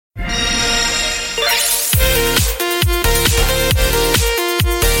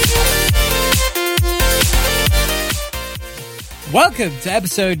Welcome to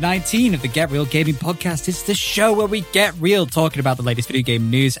episode 19 of the Get Real Gaming Podcast. It's the show where we get real, talking about the latest video game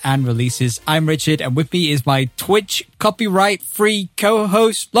news and releases. I'm Richard, and with me is my Twitch copyright-free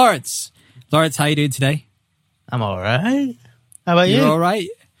co-host, Lawrence. Lawrence, how you doing today? I'm all right. How about you? You're all right?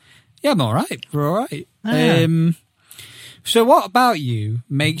 Yeah, I'm all right. We're all right. So what about you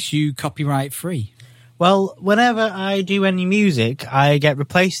makes you copyright-free? Well, whenever I do any music, I get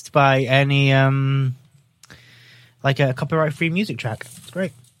replaced by any, like a copyright-free music track. It's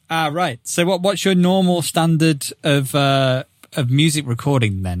great. Ah, right. So what's your normal standard of music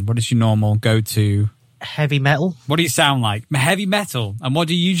recording then? What is your normal go-to? Heavy metal. What do you sound like? Heavy metal. And what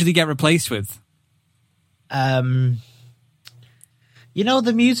do you usually get replaced with? You know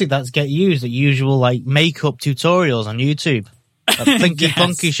the music that's get used at usual like makeup tutorials on YouTube? Plinky Yes.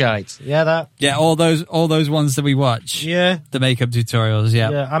 plonky shite. Yeah, that. Yeah, all those ones that we watch. Yeah. The makeup tutorials, yeah.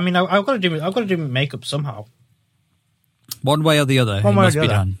 Yeah. I mean, I've got to do makeup somehow. One way or the other. One it way or must the be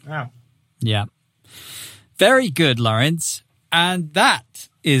other. done. Yeah. Yeah. Very good, Lawrence. And that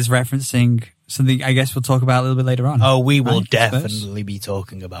is referencing something I guess we'll talk about a little bit later on. Oh, we will Right, I suppose. definitely be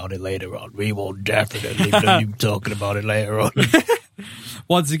talking about it later on. We will definitely be talking about it later on.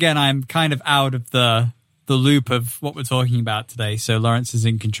 Once again, I'm kind of out of the loop of what we're talking about today. So Lawrence is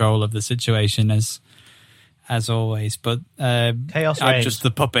in control of the situation as always. But Chaos I'm reigns. just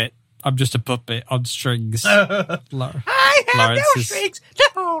the puppet. I'm just a puppet on strings. I have Lawrence no is- strings to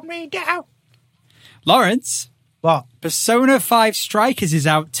hold me down. Lawrence, What? Persona 5 Strikers is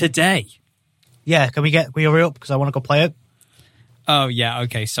out today. Yeah, can we hurry up because I want to go play it? Oh, yeah.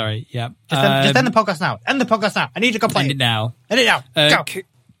 Okay. Sorry. Yeah. Just end the podcast now. End the podcast now. I need to go play End it. it now. End it now. Go.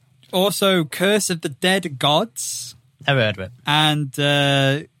 Also, Curse of the Dead Gods Never heard of it.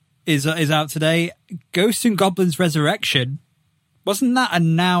 and is out today. Ghosts and Goblins Resurrection. Wasn't that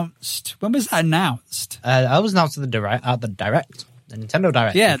announced? When was that announced? I was announced at the Direct, the Nintendo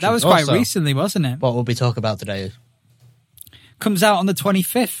Direct. Yeah, which that was is quite also recently, wasn't it? What we'll be talking about today. Comes out on the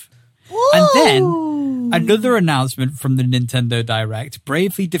 25th. And then another announcement from the Nintendo Direct,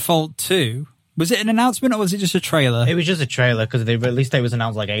 Bravely Default 2. Was it an announcement or was it just a trailer? It was just a trailer because the release date was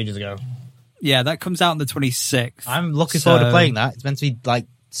announced like ages ago. Yeah, that comes out on the 26th. I'm looking forward to playing that. It's meant to be like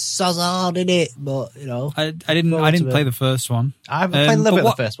Sazard in it, but you know, I didn't play the first one. I haven't played a little bit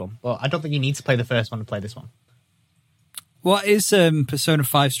but of the first one, but I don't think you need to play the first one to play this one. What is Persona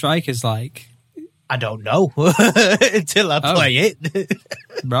 5 Strikers like? I don't know until I play it.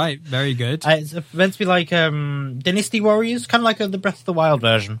 Right, very good. It's meant to be like Dynasty Warriors, kind of like the Breath of the Wild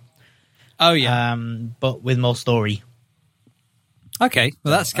version. Oh, yeah. But with more story. Okay,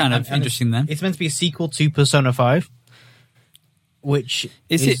 well, that's kind of interesting then. It's meant to be a sequel to Persona 5, which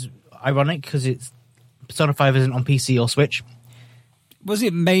is ironic because Persona 5 isn't on PC or Switch. Was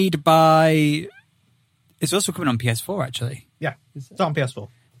it made by... It's also coming on PS4, actually. Yeah, it's on PS4.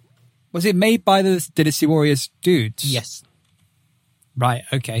 Was it made by the Dynasty Warriors dudes? Yes. Right,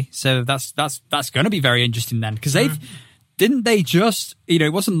 okay. So that's going to be very interesting then. Because didn't they just...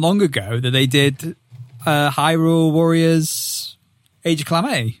 it wasn't long ago that they did Hyrule Warriors Age of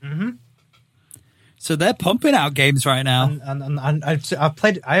Calamity. Mm-hmm. So they're pumping out games right now. And I have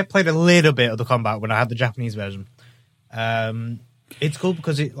played a little bit of the combat when I had the Japanese version. It's cool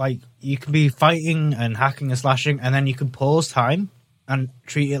because you can be fighting and hacking and slashing, and then you can pause time and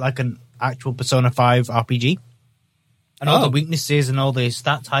treat it like an actual Persona 5 RPG. And all the weaknesses and all the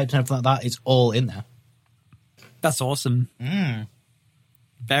stat types and everything like that is all in there. That's awesome.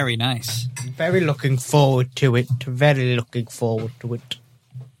 Very nice. Very looking forward to it. Very looking forward to it.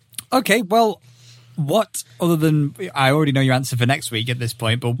 Okay, well, what, other than... I already know your answer for next week at this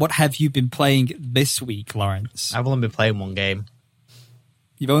point, but what have you been playing this week, Lawrence? I've only been playing one game.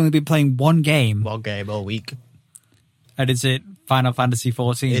 You've only been playing one game? One game all week. And is it Final Fantasy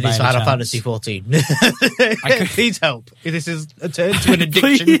XIV? It is Final Fantasy XIV. Please help. This is a turn to an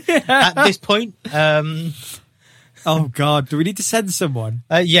addiction at this point. Oh, God. Do we need to send someone?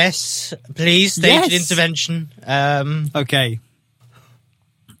 Yes, please. Staged intervention. Okay.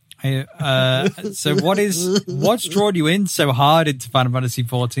 So what's drawn you in so hard into Final Fantasy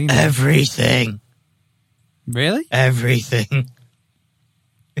XIV? Everything. Really? Everything.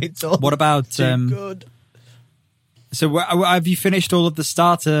 It's all What about... too good. So have you finished all of the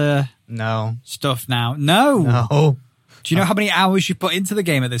starter No. stuff now? No. No. Do you know how many hours you put into the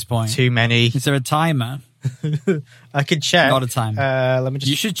game at this point? Too many. Is there a timer? I could check. Not a time. Let me just.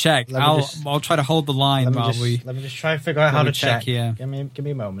 You should check. let me I'll try to hold the line Let me, while just, let me just try and figure out how to check. here. Give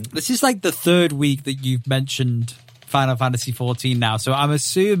me a moment. This is like the third week that you've mentioned Final Fantasy XIV now, so I'm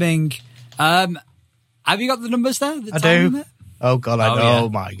assuming. Have you got the numbers there? I do. There? Oh God, I Oh, know. yeah. Oh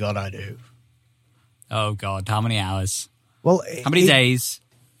my God, I do. Oh God, how many hours? Well, How many days?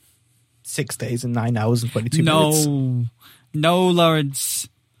 6 days and 9 hours and 22 minutes. No, Lawrence.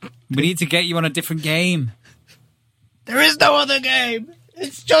 We need to get you on a different game. There is no other game.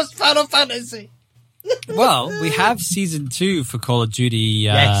 It's just Final Fantasy. Well, we have season 2 for Call of Duty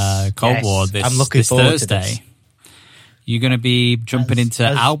Yes, Cold yes. War this I'm looking forward to Thursday. this. You're going to be jumping into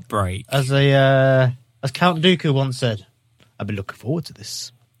Outbreak. As Count Dooku once said, I've been looking forward to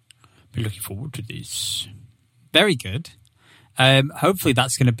this. Be looking forward to this. Very good. Hopefully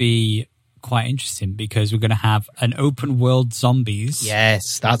that's going to be quite interesting because we're going to have an open world zombies.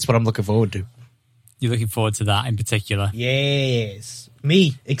 Yes, that's what I'm looking forward to. You're looking forward to that in particular. Yes.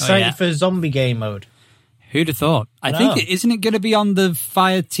 Me, excited for zombie game mode. Who'd have thought? I think, isn't it going to be on the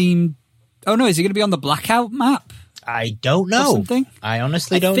Fire Team? Oh no, is it going to be on the Blackout map? I don't know. Something? I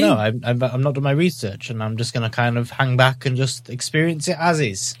honestly don't know. I'm not done my research, and I'm just going to kind of hang back and just experience it as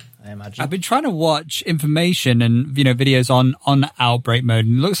is, I imagine. I've been trying to watch information and videos on Outbreak mode,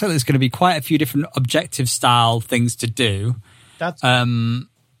 and it looks like there's going to be quite a few different objective style things to do. That's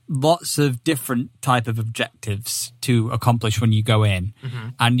lots of different type of objectives to accomplish when you go in,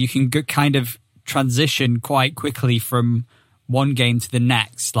 and you can kind of transition quite quickly from one game to the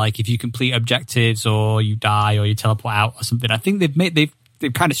next. Like if you complete objectives or you die or you teleport out or something. I think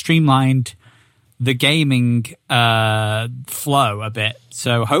they've kind of streamlined the gaming flow a bit.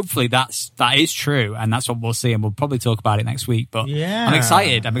 So hopefully that is true, and that's what we'll see, and we'll probably talk about it next week. But yeah, I'm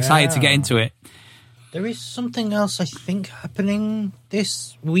excited. I'm excited to get into it. There is something else I think happening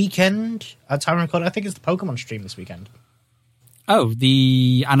this weekend at time of recording. I think it's the Pokemon stream this weekend. Oh,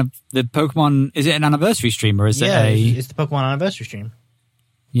 the Pokemon, is it an anniversary stream or is it it's the Pokemon anniversary stream.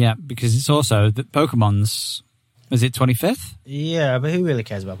 Yeah, because it's also the Pokemon's, is it 25th? Yeah, but who really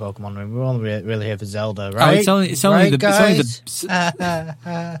cares about Pokemon? I mean, we're all really here for Zelda, right? Oh, it's only the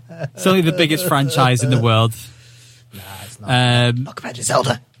biggest franchise in the world. Nah, it's not. Not compared to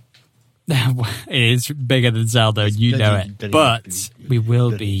Zelda. It is bigger than Zelda, you know it. But we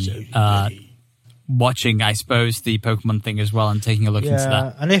will be watching, I suppose, the Pokemon thing as well and taking a look into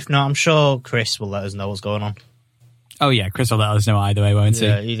that. And if not, I'm sure Chris will let us know what's going on. Oh yeah, Chris will let us know either way, won't he?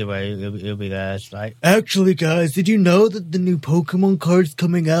 Yeah, either way, he'll be there. It's like, actually, guys, did you know that the new Pokemon card's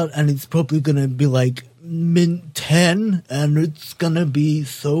coming out and it's probably going to be like mint 10 and it's going to be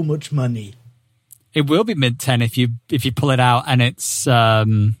so much money? It will be mint 10 if you pull it out and it's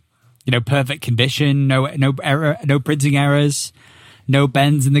perfect condition, no error, no printing errors, no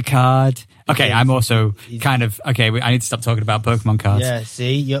bends in the card. Okay, I'm also kind of I need to stop talking about Pokemon cards. Yeah,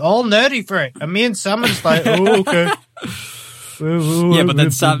 see, you're all nerdy for it, and me and Sam are just like, oh, okay. Yeah, but then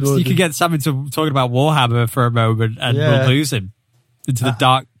you can get Sam into talking about Warhammer for a moment, and we'll lose him into the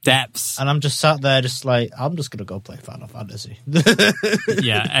dark depths. And I'm just sat there, just like, I'm just gonna go play Final Fantasy.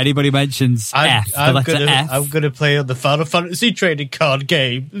 Yeah, anybody mentions F, the letter F. I'm gonna play on the Final Fantasy trading card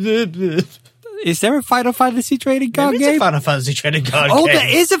game. Is there a Final Fantasy trading card game? There is a Final Fantasy trading card game. Oh,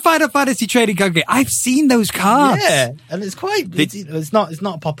 there is a Final Fantasy trading card game. I've seen those cards. Yeah, and it's quite. It's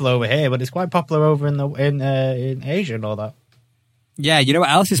not popular over here, but it's quite popular over in Asia and all that. Yeah, you know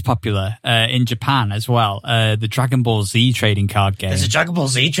what else is popular in Japan as well? The Dragon Ball Z trading card game. There's a Dragon Ball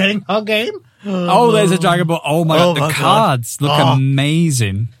Z trading card game? Oh, there's a Dragon Ball. Oh my god, the cards look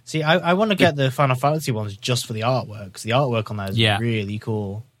amazing. See, I want to get the Final Fantasy ones just for the artwork, because the artwork on that is really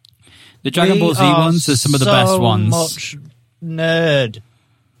cool. The Dragon Ball Z ones are some of the best ones. Much nerd.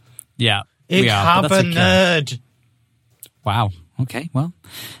 Yeah, we have a nerd. Wow. Okay. Well,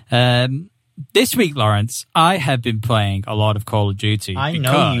 this week, Lawrence, I have been playing a lot of Call of Duty. I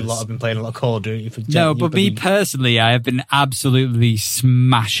know you lot have been playing a lot of Call of Duty. But me personally, I have been absolutely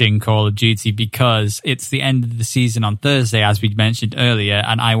smashing Call of Duty because it's the end of the season on Thursday, as we mentioned earlier,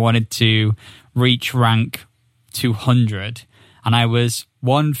 and I wanted to reach rank 200. And I was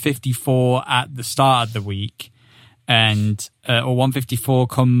 154 at the start of the week, or 154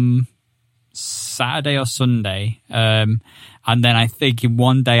 come Saturday or Sunday. And then I think in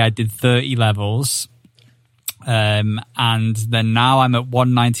one day I did 30 levels. And then now I'm at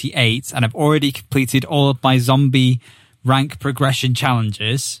 198, and I've already completed all of my zombie rank progression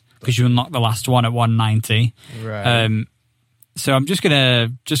challenges because you unlock the last one at 190. Right. So I'm just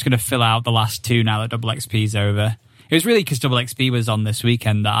gonna fill out the last two now that double XP is over. It was really because double XP was on this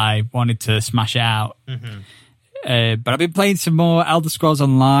weekend that I wanted to smash it out. Mm-hmm. But I've been playing some more Elder Scrolls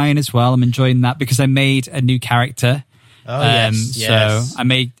Online as well. I'm enjoying that because I made a new character. Oh, yes. So I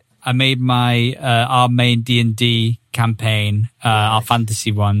made my our main D&D campaign, our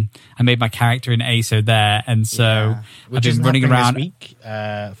fantasy one. I made my character in ASO there, and so I've been running around this week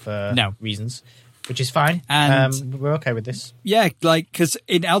for reasons. Which is fine. And we're okay with this. Yeah, because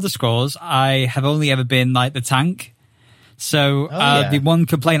in Elder Scrolls, I have only ever been like the tank. So yeah. the one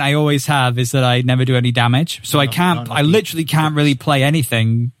complaint I always have is that I never do any damage. So I literally can't really play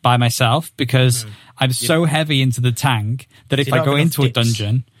anything by myself because I'm so heavy into the tank that if I go into a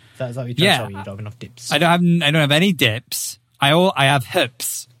dungeon, Is that what you're trying to tell me? You don't have enough dips. I don't have any dips. I have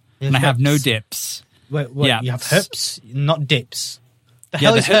hips and I have no dips. Wait, you have hips, not dips. The Yeah,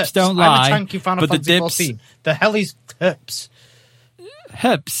 hell the is hips don't I'm lie, a tank in Final but the Fantasy dips- 14. The hell is hips?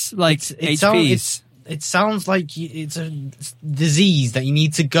 Hips, like HPs. It sounds like it's a disease that you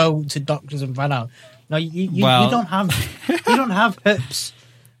need to go to doctors and find out. No, you don't have hips.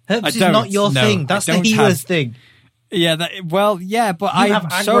 Hips is not your thing. That's the healer's thing. Yeah, but You I'm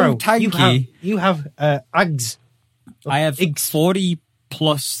have so aggro. tanky. You have AGS. I have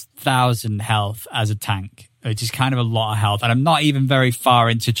 40,000+ health as a tank, which is kind of a lot of health, and I'm not even very far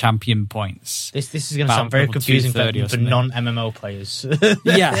into champion points. This is going to sound very confusing for non-MMO players.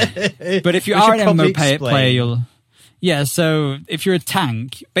 Yeah, but if you are an MMO player, you'll... Yeah, so if you're a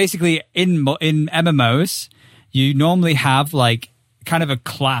tank, basically in MMOs, you normally have like kind of a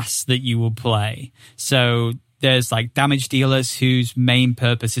class that you will play. So there's like damage dealers whose main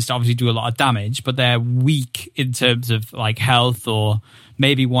purpose is to obviously do a lot of damage, but they're weak in terms of like health, or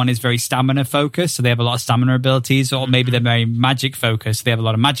maybe one is very stamina focused, so they have a lot of stamina abilities, or maybe they're very magic focused, so they have a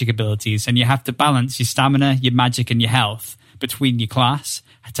lot of magic abilities, and you have to balance your stamina, your magic, and your health between your class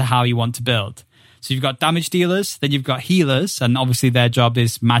to how you want to build. So you've got damage dealers, then you've got healers, and obviously their job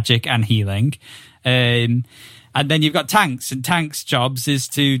is magic and healing. And then you've got tanks, and tanks' jobs is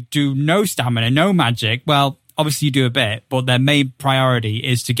to do no stamina, no magic. Well, obviously you do a bit, but their main priority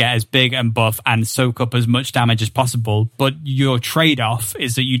is to get as big and buff and soak up as much damage as possible. But your trade-off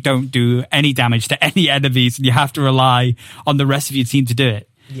is that you don't do any damage to any enemies, and you have to rely on the rest of your team to do it.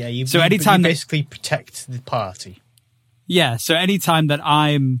 Yeah, you anytime basically protect the party. Yeah, so anytime that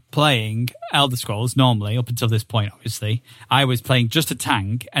I'm playing Elder Scrolls, normally, up until this point, obviously, I was playing just a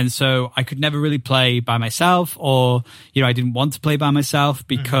tank, and so I could never really play by myself, or, I didn't want to play by myself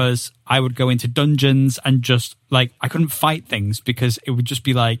because I would go into dungeons and just, like, I couldn't fight things because it would just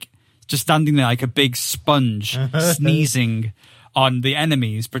be like, just standing there like a big sponge, sneezing on the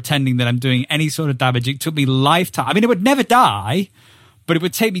enemies, pretending that I'm doing any sort of damage. It took me lifetime. I mean, it would never die, but it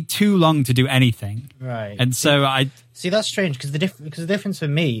would take me too long to do anything. Right. And so See, that's strange, because the difference for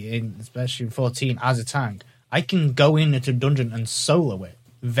me, especially in 14, as a tank, I can go into a dungeon and solo it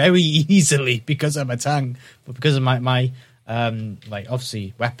very easily because I'm a tank, but because of my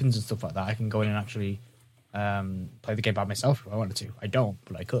obviously weapons and stuff like that, I can go in and actually play the game by myself if I wanted to. I don't,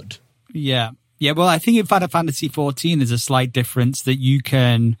 but I could. Yeah. Yeah, well, I think in Final Fantasy 14 there's a slight difference that you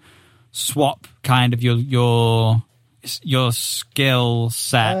can swap kind of your skill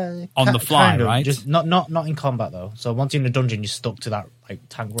set on the fly, kind of, right? Just not in combat though. So once you're in a dungeon, you're stuck to that like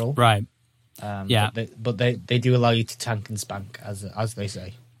tank role, right? Yeah, but they do allow you to tank and spank, as they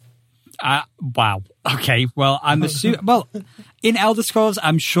say. Wow. Okay. Well, I'm assuming. Well, in Elder Scrolls,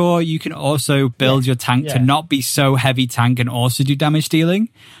 I'm sure you can also build your tank to not be so heavy tank and also do damage dealing.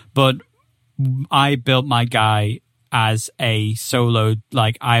 But I built my guy as a solo,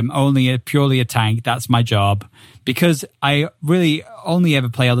 like I'm only purely a tank. That's my job, because I really only ever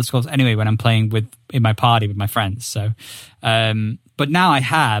play Elder Scrolls anyway when I'm playing in my party with my friends. So, but now I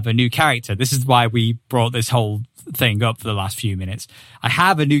have a new character. This is why we brought this whole thing up for the last few minutes. I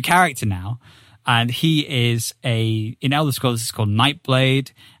have a new character now, and he is in Elder Scrolls, it's called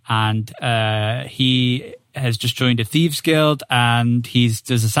Nightblade, and he has just joined a thieves guild, and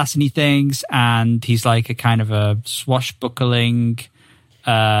does assassin-y things, and he's like a kind of a swashbuckling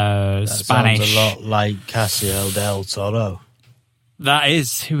Spanish. Sounds a lot like Cassiel del Toro. That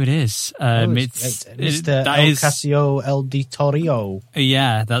is who it is. It's Mr. Cassio El Di Torio.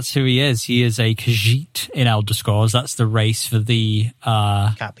 Yeah, that's who he is. He is a Khajiit in Elder Scrolls. That's the race for the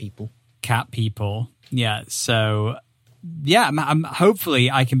cat people. Yeah, so yeah, I'm hopefully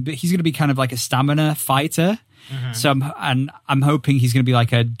he's going to be kind of like a stamina fighter. Mm-hmm. So I'm hoping he's going to be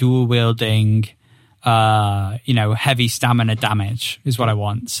like a dual wielding, heavy stamina damage is what I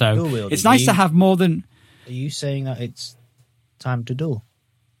want. So it's nice to have more than. Are you saying that it's time to duel?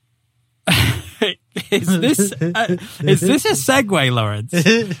 Is this a segue, Lawrence?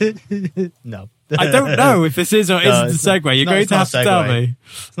 No. I don't know if this is or isn't a segue. You're going to have to tell me.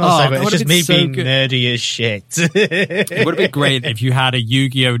 It's not a segue. It's just me being nerdy as shit. It would have been great if you had a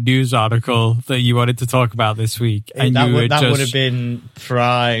Yu-Gi-Oh! News article that you wanted to talk about this week. And that would have been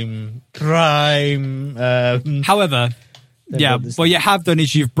prime. However, what you have done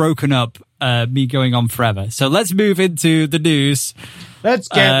is you've broken up me going on forever. So let's move into the news. Let's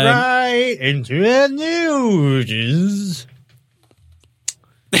get right into the news.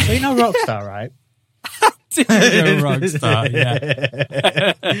 So you know Rockstar, right? Typical Rockstar,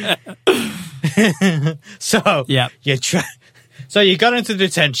 yeah. So Yeah. So you got into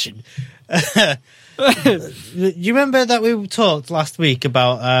detention. You remember that we talked last week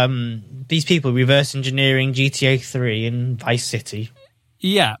about these people reverse engineering GTA 3 and Vice City?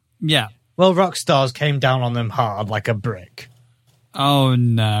 Yeah, yeah. Well, Rockstars came down on them hard like a brick. Oh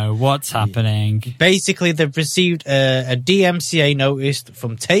no, what's happening? Basically, they've received a DMCA notice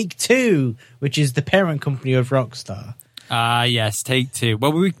from Take-Two, which is the parent company of Rockstar. Yes, Take-Two.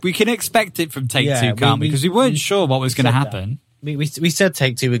 Well, we can expect it from Take-Two, Yeah, can't we? Because we weren't sure what was going to said happen. We said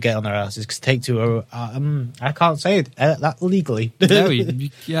Take-Two would get on their asses because Take-Two are, I can't say it, that legally.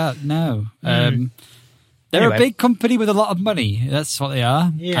 No, no. They're Anyway. a big company with a lot of money. That's what they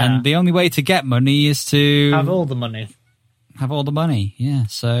are. Yeah. And the only way to get money is to Have all the money. have all the money. Yeah.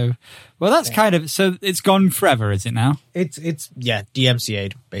 So, well, that's kind of, so it's gone forever, is it now? It's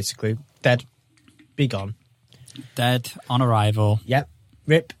DMCA'd, basically. Dead. Be gone. Dead on arrival. Yep.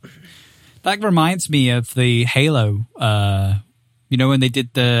 Rip. That reminds me of the Halo, you know, when they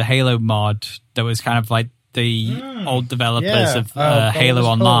did the Halo mod that was kind of like the old developers Yeah. of What Halo was it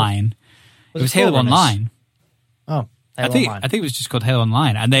called? Online. It was Halo Forerunners? Online. Oh, I think it was just called Halo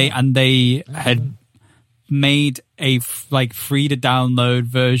Online, and they had made a free to download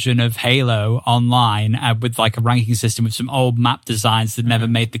version of Halo Online with like a ranking system with some old map designs that never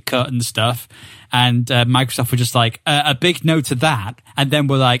made the cut and stuff. And Microsoft were just like a big no to that, and then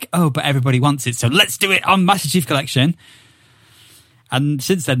we're like, oh, but everybody wants it, so let's do it on Master Chief Collection. And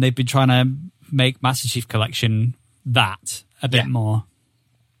since then, they've been trying to make Master Chief Collection that a bit more.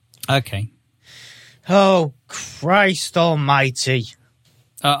 Okay. Oh, Christ almighty.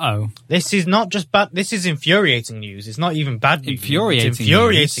 Uh-oh. This is not just bad. This is infuriating news. It's not even bad news. Infuriating It's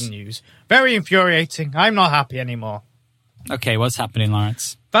infuriating news. Very infuriating. I'm not happy anymore. Okay, what's happening,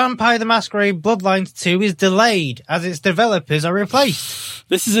 Lawrence? Vampire the Masquerade Bloodlines 2 is delayed as its developers are replaced.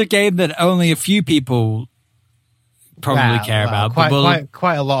 This is a game that only a few people probably care about. Quite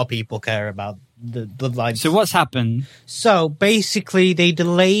a lot of people care about the Bloodlines. So what's happened? So basically, they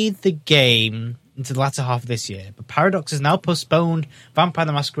delayed the game into the latter half of this year, but Paradox has now postponed Vampire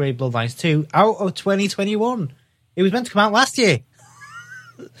the Masquerade Bloodlines 2 out of 2021. It was meant to come out last year.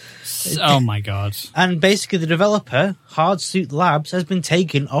 Oh my god. And basically the developer, Hardsuit Labs, has been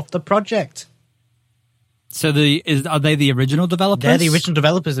taken off the project. So are they the original developers? They're the original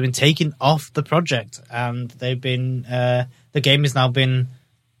developers. Have been taken off the project, and they've been the game has now been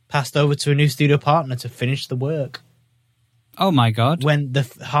passed over to a new studio partner to finish the work. Oh my god. When the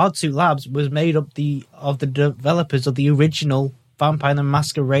Hardsuit Labs was made up of the developers of the original Vampire the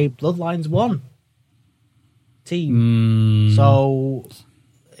Masquerade Bloodlines 1 team. So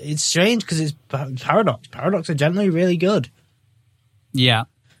it's strange because it's Paradox. Paradox are generally really good. Yeah.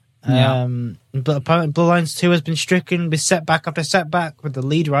 But apparently Bloodlines 2 has been stricken with setback after setback, with the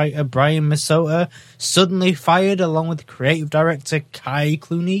lead writer Brian Masota suddenly fired along with creative director Kai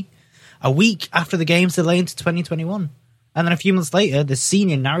Clooney a week after the game's delay into 2021. And then a few months later, the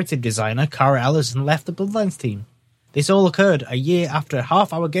senior narrative designer Cara Ellison left the Bloodlines team. This all occurred a year after a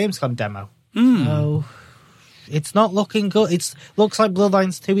half-hour Gamescom demo. So it's not looking good. It looks like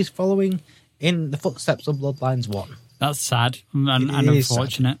Bloodlines 2 is following in the footsteps of Bloodlines 1. That's sad and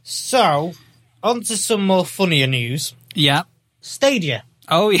unfortunate. So, on to some more funnier news. Yeah. Stadia.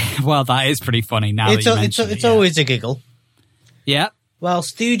 Oh, yeah. Well, that is pretty funny now that you mention it. It's always a giggle. Yeah. Well,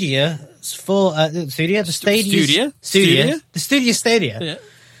 Stadia, the Stadia? The Stadia. Yeah. The Stadia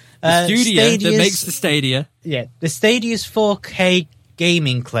that makes the Stadia. Yeah, the Stadia's 4K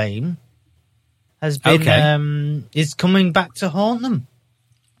gaming claim has been is coming back to haunt them.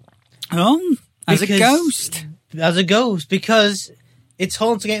 As a ghost. As a ghost, because it's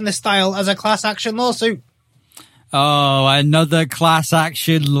haunting it in the style as a class action lawsuit. Oh, another class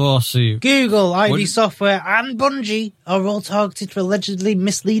action lawsuit. Google, ID Software, and Bungie are all targeted for allegedly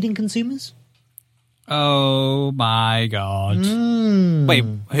misleading consumers. Oh my god. Wait,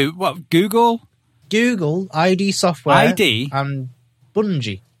 who? What? Google? Google, ID Software, ID? and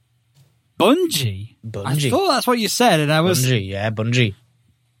Bungie. Bungie? Bungie. I thought that's what you said, and I was... Bungie.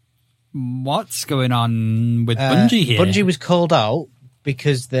 What's going on with Bungie here? Bungie was called out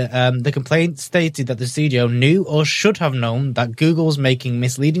because the complaint stated that the studio knew or should have known that Google was making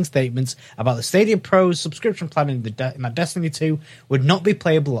misleading statements about the Stadia Pro's subscription plan in that Destiny 2 would not be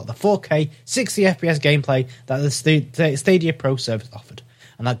playable at the 4K 60 FPS gameplay that the Stadia Pro service offered,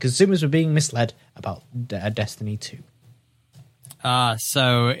 and that consumers were being misled about Destiny 2.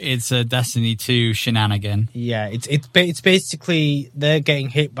 So it's a Destiny 2 shenanigan. Yeah, it's basically they're getting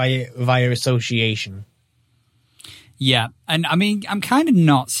hit by it via association. Yeah, and I mean, I'm kind of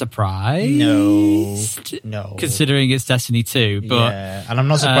not surprised. No. Considering it's Destiny 2, but yeah, and I'm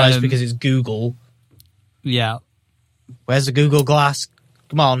not surprised because it's Google. Yeah. Where's the Google Glass?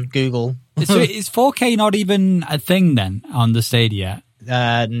 Come on, Google. So is 4K not even a thing then on the Stadia?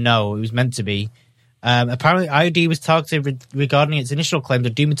 No, it was meant to be. Apparently, IOD was targeted regarding its initial claim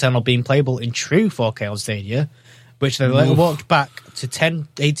of Doom Eternal being playable in true 4K on Stadia, which they later walked back to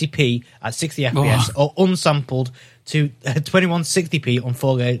 1080p at 60 FPS or unsampled to 2160p on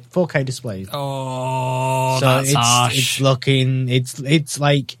 4K displays. Oh, so that's harsh. It's looking. It's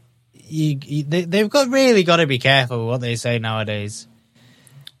like they've really got to be careful with what they say nowadays.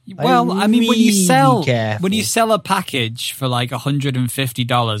 Well, I mean, when you sell careful. a package for like $150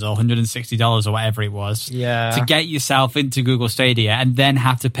 or $160 or whatever it was, to get yourself into Google Stadia and then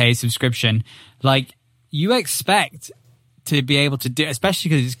have to pay a subscription, like you expect to be able to do, especially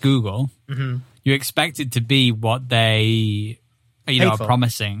because it's Google, you expect it to be what they, are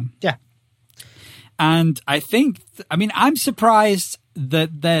promising. Yeah. And I'm surprised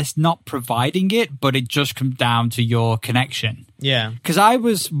that they're not providing it, but it just comes down to your connection. Yeah. Because I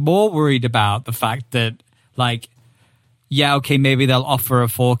was more worried about the fact that, like, yeah, okay, maybe they'll offer a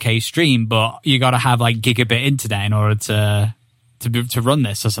 4K stream, but you got to have, like, gigabit internet in order to run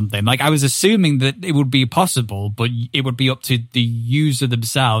this or something. Like, I was assuming that it would be possible, but it would be up to the user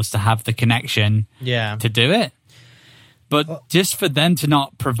themselves to have the connection to do it. But just for them to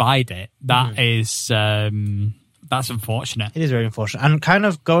not provide it, that is... that's unfortunate. It is very unfortunate. And kind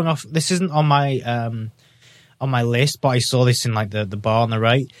of going off, this isn't on my list, but I saw this in like the bar on the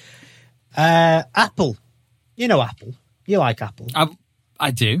right. Apple. You know Apple. You like Apple.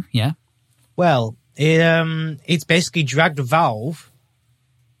 I do, yeah. Well, it's basically dragged Valve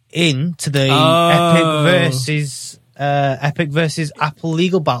into the Epic versus Apple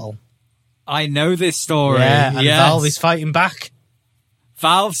legal battle. I know this story. Yeah, and Valve is fighting back.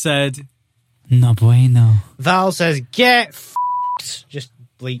 Valve said, no bueno. Valve says, get f***ed. Just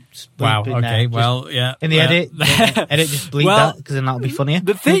bleep wow, in okay, there. well, yeah. In the edit, just bleep that, because then that'll be funnier.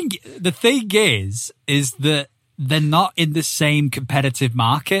 The thing is that they're not in the same competitive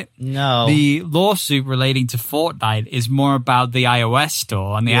market. No. The lawsuit relating to Fortnite is more about the iOS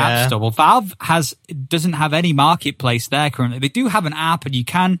store and the App Store. Well, Valve doesn't have any marketplace there currently. They do have an app, and you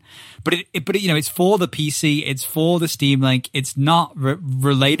can, but it's for the PC, it's for the Steam Link. It's not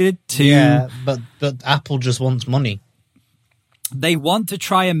related to. Yeah, but Apple just wants money. They want to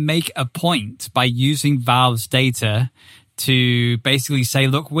try and make a point by using Valve's data to basically say,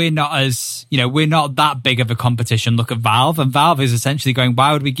 look, we're not that big of a competition. Look at Valve. And Valve is essentially going,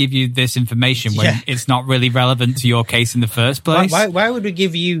 why would we give you this information when it's not really relevant to your case in the first place? Why would we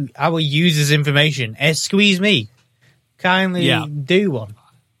give you our users' information? Squeeze me. Kindly do one.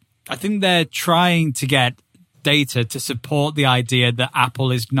 I think they're trying to get data to support the idea that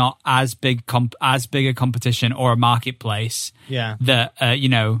Apple is not as big a competition or a marketplace. Yeah. That,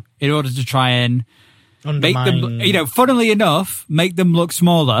 in order to try and undermine. Make them, funnily enough, make them look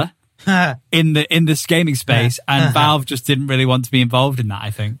smaller in this gaming space, and Valve just didn't really want to be involved in that,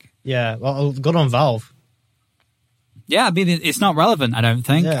 I think. Yeah, well, good on Valve. Yeah, I mean, it's not relevant, I don't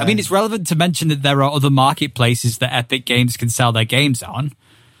think. Yeah. I mean, it's relevant to mention that there are other marketplaces that Epic Games can sell their games on,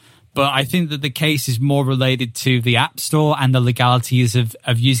 but I think that the case is more related to the App Store and the legalities of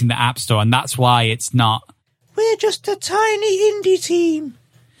using the App Store, and that's why it's not... We're just a tiny indie team.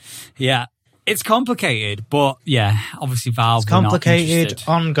 Yeah. It's complicated, but yeah, obviously Valve. It's complicated,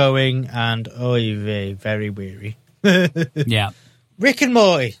 ongoing, and very weary. Yeah. Rick and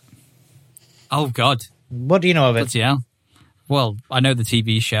Morty. Oh God. What do you know of it? Bloody hell. Well, I know the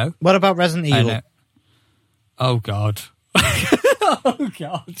TV show. What about Resident Evil? Oh God. Oh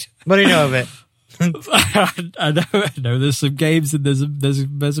God. What do you know of it? I know. There's some games and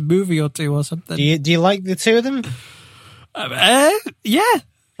there's a movie or two or something. Do you like the two of them? Yeah.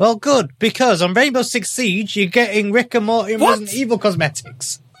 Well, good, because on Rainbow Six Siege, you're getting Rick and Morty and Resident Evil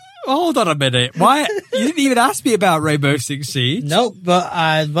cosmetics. Hold on a minute. Why? You didn't even ask me about Rainbow Six Siege. Nope, but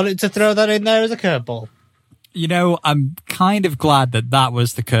I wanted to throw that in there as a curveball. You know, I'm kind of glad that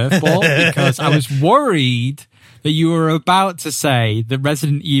was the curveball, because I was worried that you were about to say that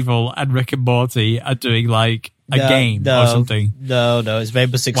Resident Evil and Rick and Morty are doing like a game or something. No, it's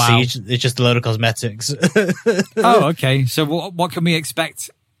Rainbow Six Siege. It's just a load of cosmetics. Oh, okay. So what can we expect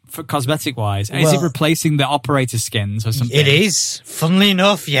for cosmetic wise? Is it replacing the operator skins or something? It is. Funnily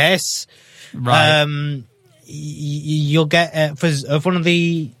enough, yes. Right. You'll get for one of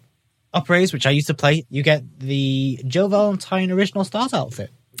the operators, which I used to play. You get the Jill Valentine original start outfit.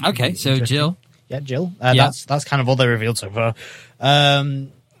 Okay, so Jill. Yeah, Jill. That's kind of all they revealed so far.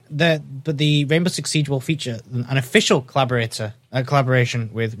 the Rainbow Six Siege will feature an official collaboration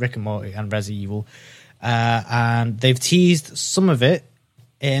with Rick and Morty and Resident Evil, and they've teased some of it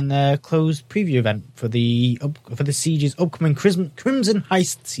in a closed preview event for the Siege's upcoming Crimson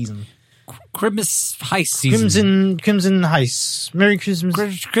Heist season. Christmas Heist season. Crimson Heist. Merry Christmas.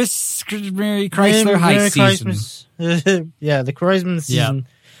 Merry Chrysler Heist season. Yeah, the Christmas season.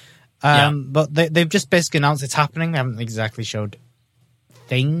 But they've just basically announced it's happening. They haven't exactly showed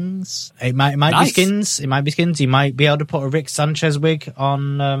things. It might be skins. It might be skins. You might be able to put a Rick Sanchez wig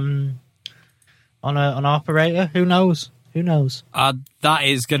on an operator. Who knows? That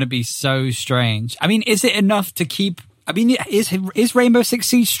is going to be so strange. I mean, is it enough to keep? I mean, is Rainbow Six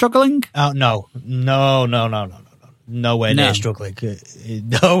Siege struggling? Oh no. Nowhere near struggling.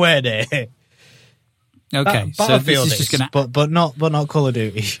 Nowhere near. Okay, so this is just gonna, but not Call of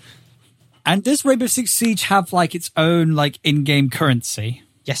Duty. And does Rainbow Six Siege have like its own like in-game currency?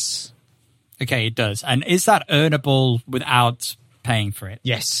 Yes. Okay, it does. And is that earnable without paying for it?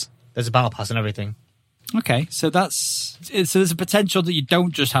 Yes. There's a battle pass and everything. Okay, so there's a potential that you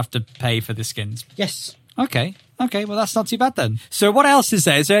don't just have to pay for the skins. Yes. Okay, well that's not too bad then. So what else is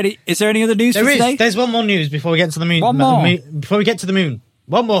there? Is there any other news for today? There's one more news before we get to the moon. One more. Before we get to the moon.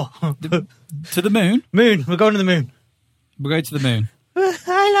 One more. To the moon? Moon. We're going to the moon. We're going to the moon.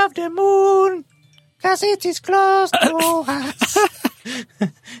 I love the moon, 'cause it is close to us.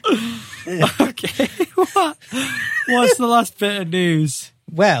 Okay, what's the last bit of news?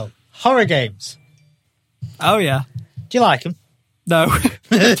 Well, horror games. Oh, yeah. Do you like them? No,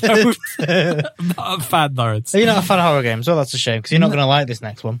 I don't. I'm not a fan, Lawrence. Are you not a fan of horror games? Well, that's a shame, because you're not going to like this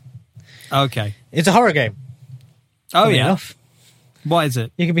next one. Okay. It's a horror game. Oh, yeah. Enough. What is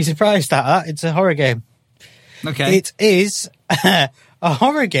it? You can be surprised at that. It's a horror game. Okay. It is a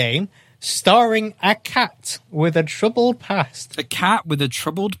horror game starring a cat with a troubled past. A cat with a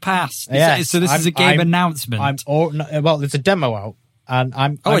troubled past. Yes, So this is a game announcement. Well, there's a demo out, and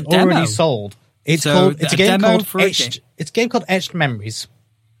I'm a demo. already sold. It's a game called Etched Memories.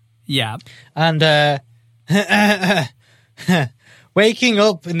 Yeah. And waking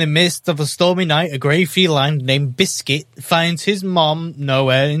up in the midst of a stormy night, a grey feline named Biscuit finds his mom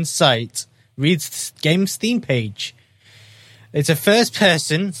nowhere in sight. Reads the game's Steam page. It's a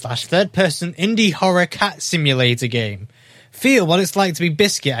first-person/third-person indie horror cat simulator game. Feel what it's like to be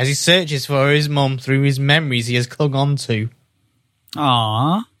Biscuit as he searches for his mum through his memories he has clung on to.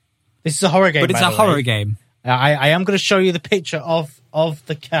 Aww. This is a horror game, but it's a horror game. I am going to show you the picture of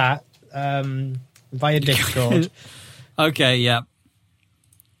the cat via Discord. Okay, yeah.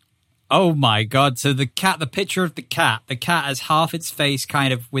 Oh my god, so the picture of the cat has half its face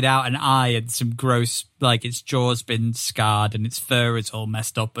kind of without an eye and some gross, like its jaw's been scarred and its fur is all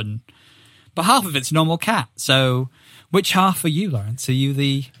messed up, but half of it's normal cat. So which half are you, Lawrence? Are you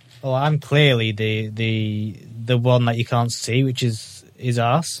the... Well, I'm clearly the one that you can't see, which is his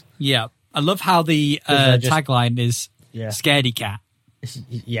arse. Yeah. I love how the tagline is Scaredy Cat.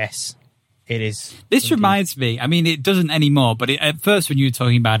 Yes. It is. This reminds me, I mean, it doesn't anymore, but at first when you were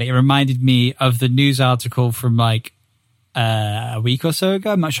talking about it, it reminded me of the news article from like a week or so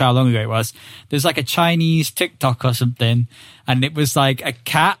ago. I'm not sure how long ago it was. There's like a Chinese TikTok or something, and it was like a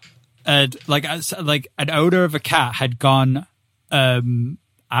cat, like an owner of a cat had gone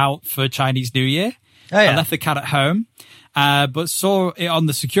out for Chinese New Year and left the cat at home. But saw it on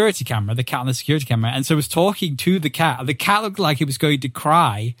the security camera, the cat on the security camera, and so was talking to the cat. The cat looked like it was going to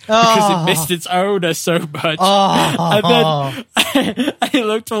cry because it missed its owner so much. And then it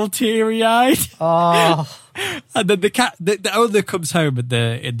looked all teary-eyed. And then the cat, the owner comes home in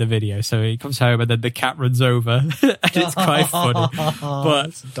the video. So he comes home and then the cat runs over. And it's quite funny. But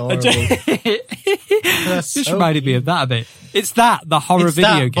that's adorable. That's just reminded me of that a bit. It's the horror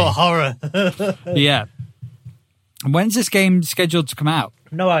video game. But horror. Yeah. When's this game scheduled to come out?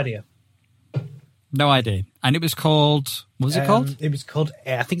 No idea. No idea. And it was called... What was it called? It was called...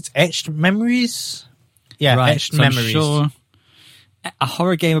 I think it's Etched Memories. Yeah, right, Etched Memories. Sure a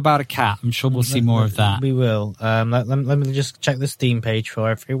horror game about a cat. I'm sure we'll see more of that. We will. Let me just check the Steam page for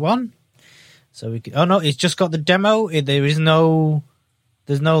everyone. So we can... Oh, no, it's just got the demo. There is no...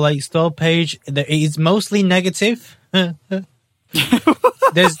 There's no, like, store page. It is mostly negative.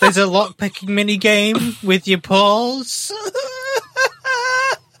 There's a lockpicking mini game with your paws.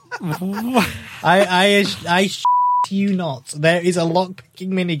 I you not. There is a lockpicking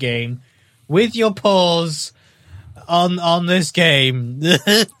mini game with your paws on this game.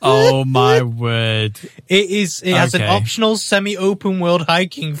 Oh my word! It has an optional semi-open world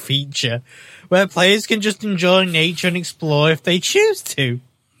hiking feature where players can just enjoy nature and explore if they choose to.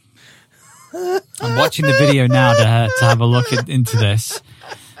 I'm watching the video now to have a look into this.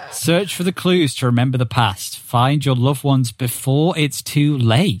 Search for the clues to remember the past. Find your loved ones before it's too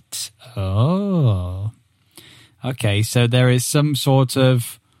late. Oh. Okay, so there is some sort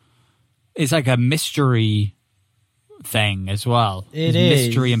of... It's like a mystery thing as well. It There's is.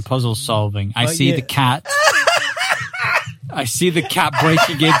 mystery and puzzle solving. I see yeah. the cat. I see the cat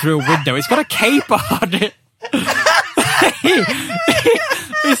breaking in through a window. It's got a cape on it.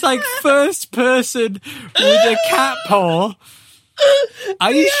 It's like first person with a cat paw.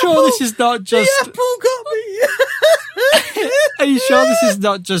 Are you sure this is not just... The apple got me. Are you sure this is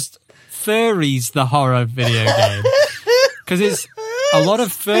not just Furries, the horror video game? Because it's a lot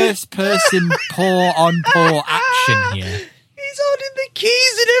of first-person paw-on-paw action here. He's holding the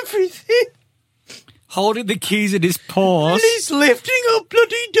keys and everything. Holding the keys in his paws. And he's lifting up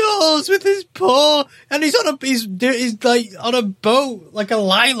bloody doors with his paw. And he's like on a boat, like a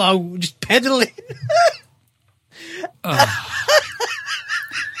lilo, just pedaling.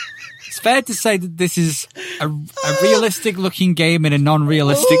 It's fair to say that this is a realistic-looking game in a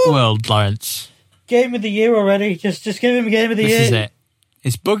non-realistic world, Lawrence. Game of the year already. Just give him a game of the year. This is it.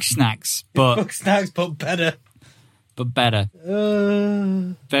 It's Bug Snacks, but Bug Snacks, but better. better.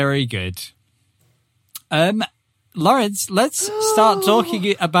 Very good. Lawrence, let's start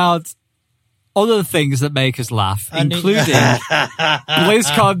talking about other things that make us laugh, including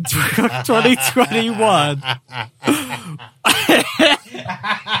BlizzCon 2021.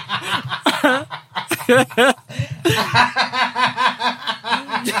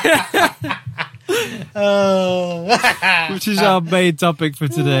 Which is our main topic for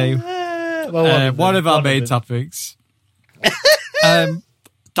today. One of our main topics.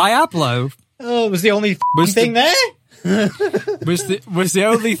 Diablo was the only thing there? was the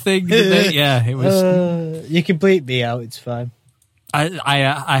only thing that it was. You can bleep me out, it's fine.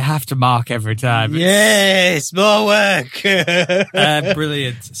 I have to mark every time. Yes, more work.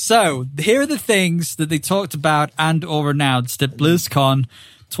 Brilliant. So here are the things that they talked about and or announced at BlizzCon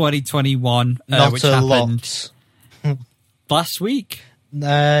 2021, which happened last week.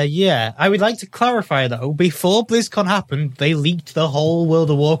 I would like to clarify though, before BlizzCon happened, they leaked the whole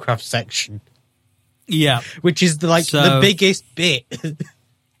World of Warcraft section. Yeah. Which is the biggest bit.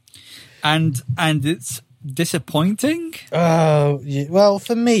 and it's disappointing? Well,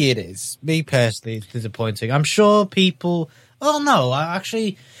 for me it is. Me personally, it's disappointing. I'm sure people... Oh, no,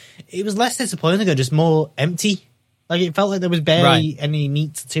 actually, it was less disappointing or just more empty. Like, it felt like there was barely any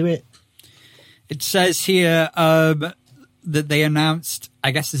meat to it. It says here that they announced, I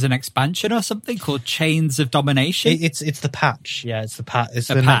guess there's an expansion or something called Chains of Domination. It's the patch. Yeah, it's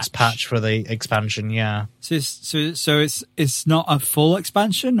the next patch for the expansion, yeah. So it's not a full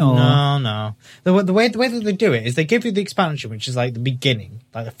expansion, or no. The way that they do it is they give you the expansion, which is like the beginning,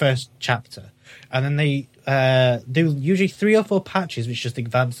 like the first chapter, and then they do usually 3 or 4 patches, which just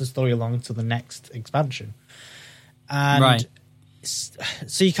advance the story along to the next expansion. And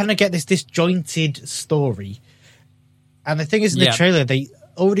so you kind of get this disjointed story. And the thing is, in the trailer, they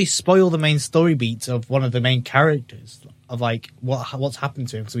already spoil the main story beats of one of the main characters, of like what's happened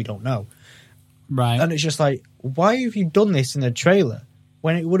to him, because we don't know. Right. And it's just like, why have you done this in the trailer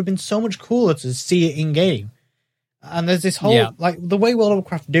when it would have been so much cooler to see it in game? And there's this whole like the way World of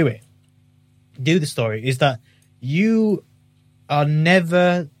Warcraft do the story is that you are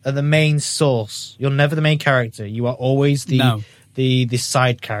never the main source. You're never the main character. You are always the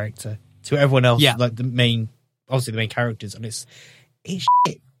side character to everyone else. Like the main. Obviously, the main characters, and it's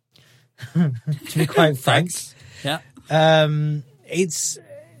shit. To be quite frank, it's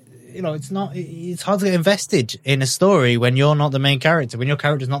it's not. It's hard to get invested in a story when you're not the main character. When your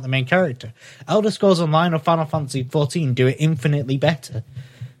character's not the main character, Elder Scrolls Online or Final Fantasy XIV do it infinitely better.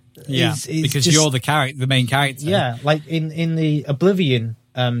 Yeah, because you're the main character. Yeah, like in the Oblivion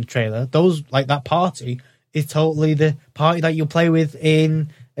trailer, those like that party is totally the party that you'll play with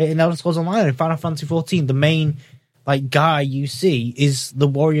in Elder Scrolls Online and Final Fantasy XIV. The main like guy you see is the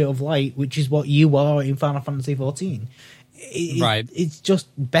Warrior of Light, which is what you are in Final Fantasy XIV. It's just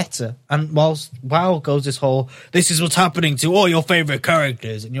better. And whilst WoW goes this whole, this is what's happening to all your favourite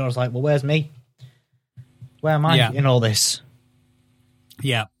characters, and you're just like, well, where's me? Where am I in all this?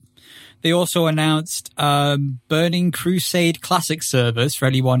 Yeah. They also announced Burning Crusade Classic servers for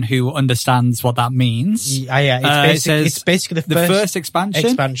anyone who understands what that means. It's basically the first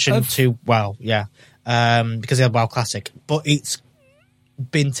expansion to WoW, because they have WoW Classic, but it's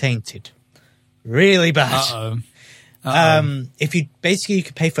been tainted really bad. If you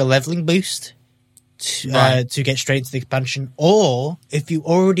could pay for a leveling boost to get straight to the expansion, or if you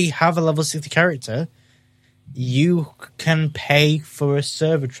already have a level 60 character, you can pay for a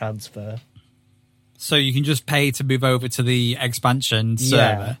server transfer. So you can just pay to move over to the expansion server.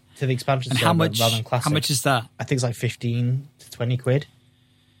 Yeah, to the expansion And server rather than how classic. much is that? I think it's like 15 to 20 quid.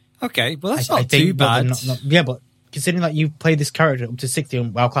 Okay, well that's I not think, too but bad. yeah, but considering that you play this character up to 60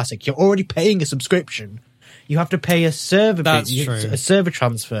 on WoW Classic, you're already paying a subscription. You have to pay a server True. a server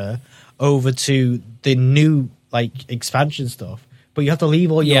transfer over to the new expansion stuff. But you have to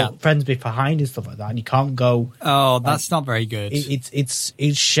leave all your friends behind and stuff like that, and you can't go. Oh, that's not very good.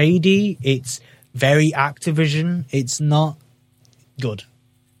 It's shady. It's very Activision. It's not good.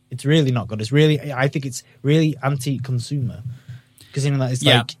 It's really not good. I think it's really anti-consumer. Considering that it's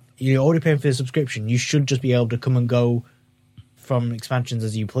like you're already paying for the subscription, you should just be able to come and go from expansions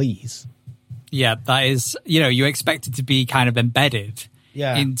as you please. Yeah, that is, you expect it to be kind of embedded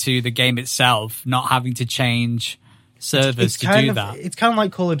into the game itself, not having to change servers to do that. It's kind of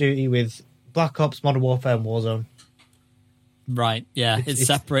like Call of Duty with Black Ops, Modern Warfare, and Warzone. Right, yeah. It's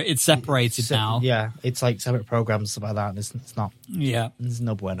separated now. Yeah, it's like separate programs and stuff like that. And it's not. Yeah. It's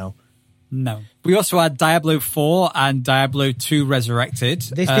no bueno. No. We also had Diablo 4 and Diablo 2 Resurrected.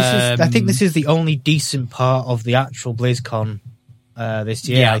 I think this is the only decent part of the actual BlizzCon this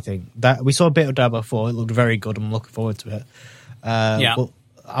year, I think. That we saw a bit of Diablo 4. It looked very good. I'm looking forward to it. But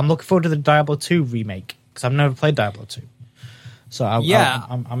I'm looking forward to the Diablo 2 remake because I've never played Diablo 2. So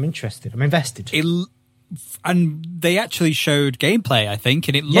I'm interested. I'm invested. And they actually showed gameplay, I think,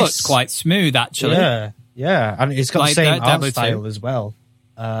 and it looked quite smooth, actually. Yeah. And it's got the same art style as well.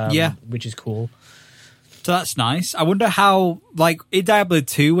 Which is cool. So that's nice. I wonder how, in Diablo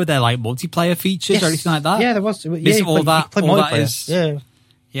 2, were there multiplayer features or anything like that? Yeah, there was. All that is. Yeah.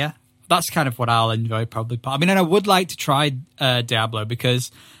 Yeah. That's kind of what I'll enjoy probably. I mean, and I would like to try Diablo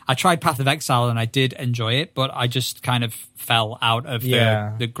because I tried Path of Exile and I did enjoy it, but I just kind of fell out of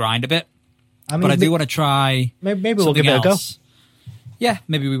the grind a bit. I mean, but I do want to try. Maybe we'll give it a go. Yeah,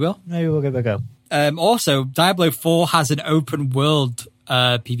 maybe we will. Maybe we'll give it a go. Also, Diablo 4 has an open world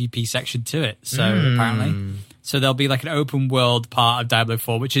PvP section to it. So apparently, there'll be an open world part of Diablo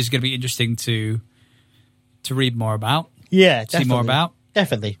 4, which is going to be interesting to read more about. Yeah, see more about.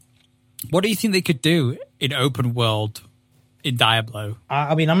 Definitely. What do you think they could do in open world in Diablo?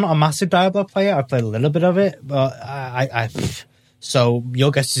 I mean, I'm not a massive Diablo player. I've played a little bit of it, but so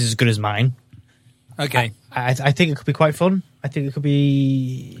your guess is as good as mine. Okay. I think it could be quite fun. I think it could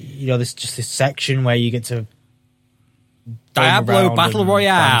be, this section where you get to Diablo Battle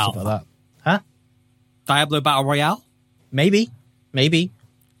Royale. Like that. Huh? Diablo Battle Royale? Maybe.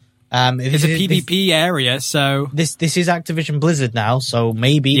 It's a PvP area, so this is Activision Blizzard now, so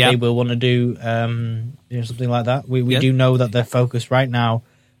maybe they will want to do something like that. We do know that their focus right now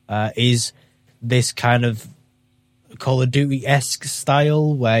is this kind of Call of Duty-esque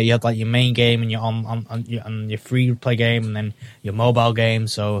style where you have your main game and you're on your free to play game and then your mobile game.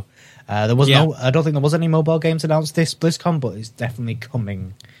 So there was I don't think there was any mobile games announced this BlizzCon, but it's definitely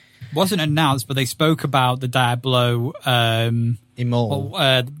coming. Wasn't announced, but they spoke about the Diablo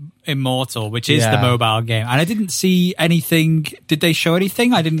Immortal, which is the mobile game, and I didn't see anything. Did they show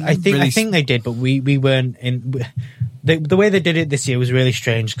anything? I think they did, but we weren't in. The way they did it this year was really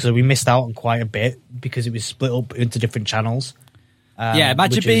strange because we missed out on quite a bit because it was split up into different channels.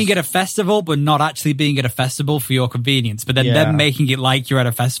 Imagine being at a festival, but not actually being at a festival for your convenience, but then them making it like you're at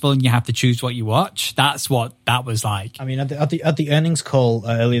a festival and you have to choose what you watch. That's what that was like. I mean, at the earnings call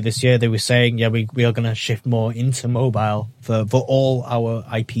earlier this year, they were saying, we are going to shift more into mobile for all our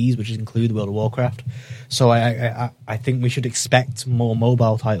IPs, which include World of Warcraft. So I think we should expect more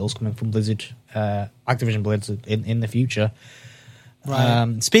mobile titles coming from Blizzard, Activision Blizzard in the future.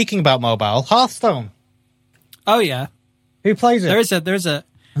 Right. Speaking about mobile, Hearthstone. Oh yeah. Who plays it? There is a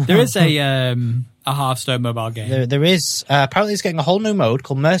Hearthstone mobile game. There is. Apparently, it's getting a whole new mode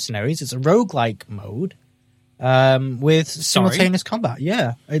called Mercenaries. It's a roguelike mode with simultaneous combat.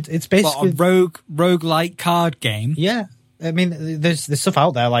 Yeah, it's basically a roguelike card game. Yeah, I mean, there's stuff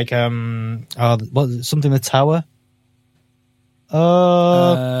out there like something the Tower.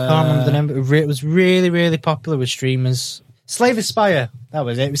 Can't remember the name. It was really, really popular with streamers. Slay the Spire. That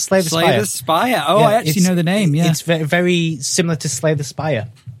was it. It was Slay the Spire. Slay the Spire. Oh, yeah, I actually know the name. Yeah, it's very, very similar to Slay the Spire.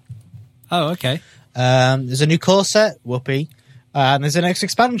 Oh, okay. There's a new core set, whoopee, and there's a next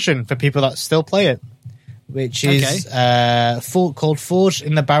expansion for people that still play it, which is called Forged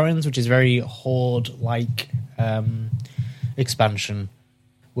in the Barrens, which is very Horde-like expansion.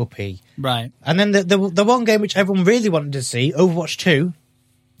 Whoopee. Right. And then the one game which everyone really wanted to see, Overwatch 2,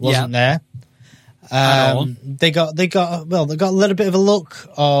 wasn't there. They got a little bit of a look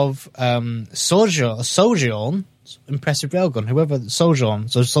of Sojourn, impressive railgun, whoever Sojourn.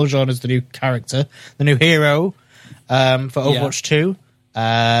 So Sojourn is the new character, the new hero for Overwatch 2.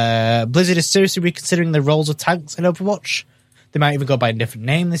 Blizzard is seriously reconsidering the roles of tanks in Overwatch. They might even go by a different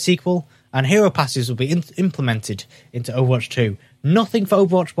name in the sequel. And hero passes will be implemented into Overwatch 2. Nothing for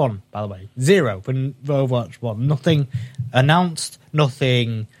Overwatch 1, by the way. 0 for Overwatch 1. Nothing announced.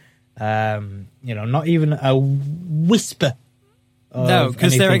 Nothing, not even a whisper. No,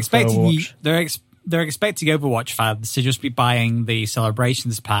 because they're expecting they're expecting Overwatch fans to just be buying the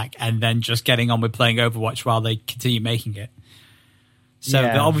Celebrations pack and then just getting on with playing Overwatch while they continue making it. So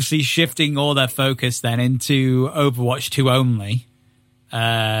they're obviously shifting all their focus then into Overwatch 2 only,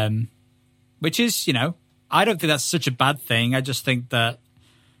 which is, I don't think that's such a bad thing. I just think that,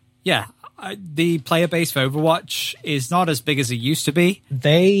 the player base for Overwatch is not as big as it used to be.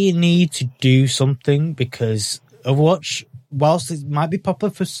 They need to do something because Overwatch, whilst it might be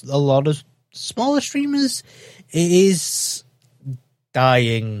popular for a lot of smaller streamers, it is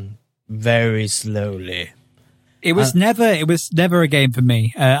dying very slowly. It was never a game for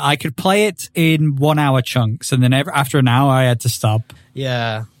me. I could play it in 1 hour chunks, and then after an hour, I had to stop.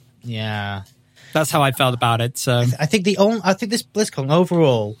 Yeah. That's how I felt about it. So I think this BlizzCon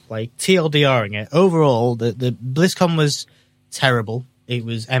overall, like TLDRing it, overall the BlizzCon was terrible. It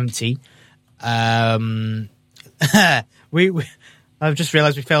was empty. I've just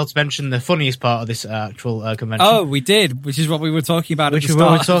realised we failed to mention the funniest part of this actual convention. Oh, we did, which is what we were talking about at the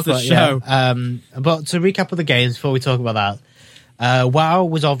start of the show. Yeah. But to recap of the games before we talk about that, WoW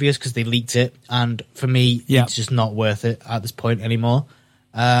was obvious because they leaked it, and for me, it's just not worth it at this point anymore.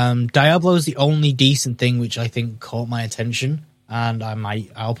 Diablo is the only decent thing which I think caught my attention, and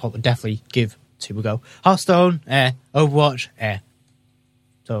I'll probably definitely give 2 a go. Hearthstone, Overwatch,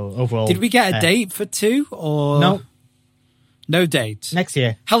 So overall, did we get a date for 2 or no date? Next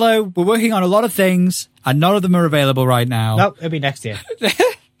year. Hello, we're working on a lot of things, and none of them are available right now. Nope, it'll be next year.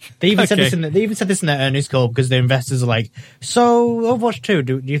 They even said this in their earnings call because the investors are like, so Overwatch 2,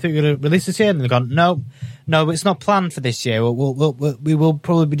 do you think you're going to release this year? And they've gone, no, it's not planned for this year. We will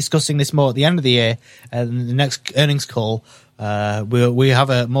probably be discussing this more at the end of the year. And the next earnings call, we have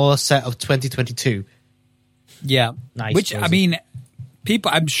a more set of 2022. Yeah. Nice. Which, I mean,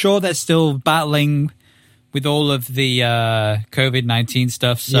 people, I'm sure they're still battling with all of the COVID-19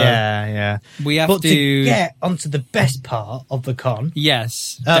 stuff. So yeah. We have to get onto the best part of the con.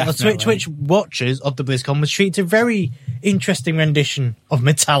 Yes. Twitch watchers of the BlizzCon was treated a very interesting rendition of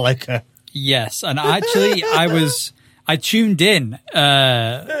Metallica. Yes, and actually I tuned in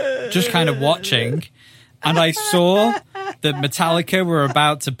just kind of watching, and I saw that Metallica were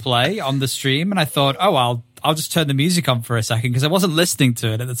about to play on the stream, and I thought, I'll just turn the music on for a second because I wasn't listening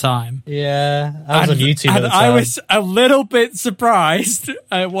to it at the time. Yeah, I was on YouTube at the time. I was a little bit surprised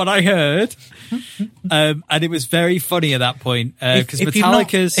at what I heard, and it was very funny at that point because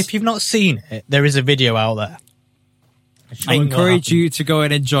Metallica's. If you've not seen it, there is a video out there. I encourage you to go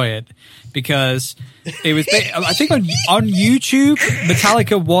and enjoy it because it was. I think on YouTube,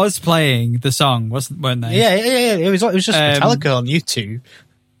 Metallica was playing the song, weren't they? Yeah. It was just Metallica on YouTube.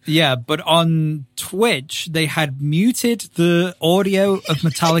 Yeah, but on Twitch, they had muted the audio of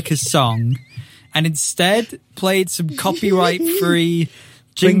Metallica's song and instead played some copyright-free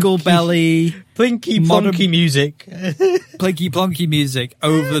Jingle Belly... Plinky plonky music. Plinky plonky music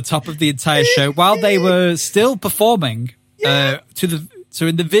over the top of the entire show while they were still performing. So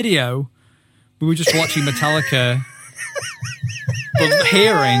in the video, we were just watching Metallica, but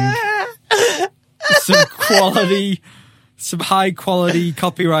hearing some high quality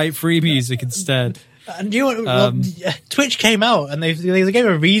copyright free music instead. And do you want? Twitch came out and they gave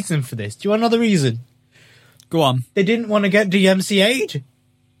a reason for this. Do you want another reason? Go on. They didn't want to get DMCA'd.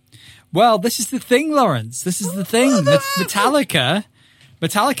 Well, this is the thing, Lawrence. This is the thing. Metallica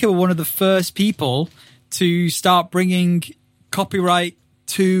were one of the first people to start bringing copyright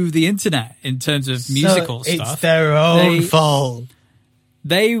to the internet in terms of musical stuff. It's their own fault.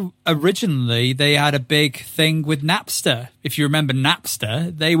 They had a big thing with Napster. If you remember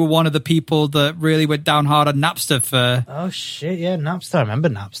Napster, they were one of the people that really went down hard on Napster for... Oh, shit, yeah, Napster. I remember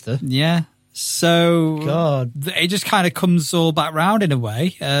Napster. Yeah. So God, it just kind of comes all back round in a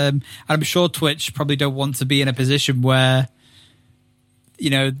way. And I'm sure Twitch probably don't want to be in a position where,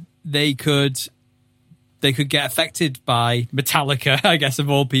 they could get affected by Metallica, I guess,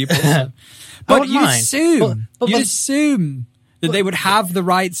 of all people. But you'd assume that they would have the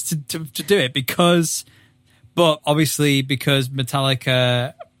rights to do it but obviously because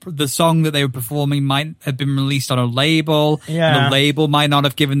Metallica, the song that they were performing might have been released on a label. Yeah. The label might not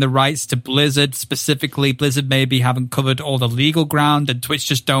have given the rights to Blizzard specifically. Blizzard maybe haven't covered all the legal ground and Twitch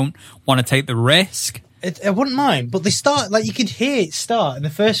just don't want to take the risk. I wouldn't mind, but they start, you could hear it start in the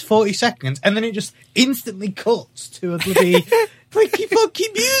first 40 seconds and then it just instantly cuts to a bloody Freaky funky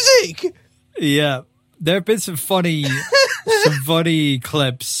music. Yeah, there have been some funny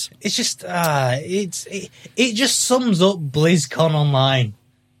clips. It's just it just sums up BlizzCon Online.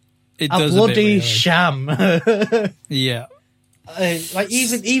 It A does bloody a bit, really. sham. Yeah. Like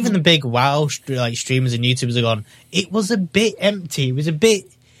even the big WoW streamers and YouTubers are gone. It was a bit empty. It was a bit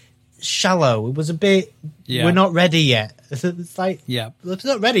shallow. It was a bit. Yeah. We're not ready yet. It's like, Yeah. if it's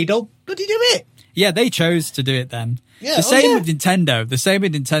not ready, don't bloody do it. Yeah, they chose to do it then. Yeah, The same yeah. with Nintendo. The same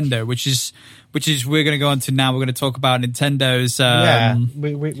with Nintendo, which is we're going to go on to now. We're going to talk about Nintendo's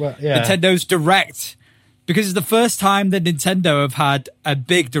Nintendo's Direct, because it's the first time that Nintendo have had a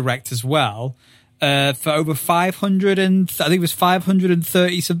big Direct as well. For over 500 and I think it was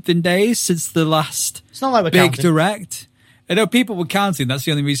 530 something days since the last It's not like we're big counting. Direct. I know people were counting. That's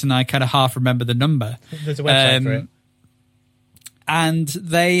the only reason I kind of half remember the number. There's a website for it. And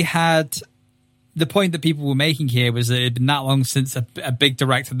they had the point that people were making here was that it had been that long since a big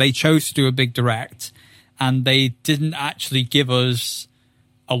Direct, and they chose to do a big Direct, and they didn't actually give us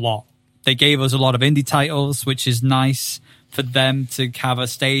a lot. They gave us a lot of indie titles, which is nice for them to have a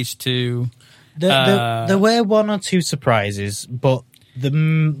stage to. There were one or two surprises, but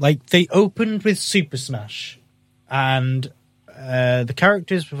they opened with Super Smash, and the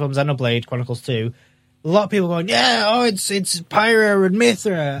characters from Xenoblade Chronicles 2. A lot of people going, yeah, it's Pyra and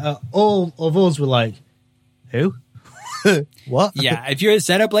Mithra. All of us were like, who? What? Yeah, if you're a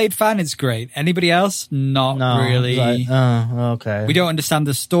Xenoblade fan, it's great. Anybody else? Not really. Like, oh, okay. We don't understand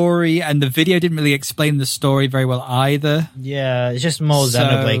the story, and the video didn't really explain the story very well either. Yeah, it's just more So-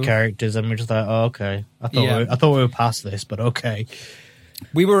 Xenoblade characters, and we're just like, oh, okay. I thought we were past this, but okay.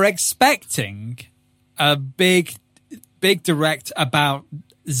 We were expecting a big Direct about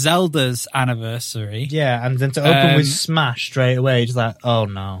Zelda's anniversary, Yeah, and then to open with Smash straight away, just like, oh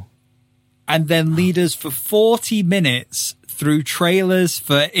no. and then lead us for 40 minutes through trailers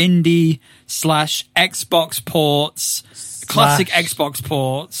for indie/Xbox ports, classic Xbox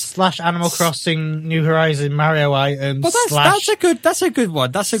ports. / Animal Crossing, New Horizon, Mario items. But that's a good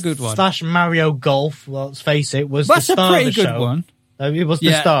one. That's a good one. / Mario Golf. Well, let's face it, was That's the a star pretty of the good show. one. It was the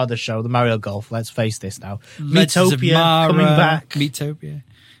Yeah. star of the show, the Mario Golf. Let's face this now. Legends of Miitopia Mara, coming back. Miitopia.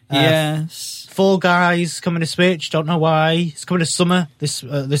 Yes. Fall Guys coming to Switch. Don't know why. It's coming to summer this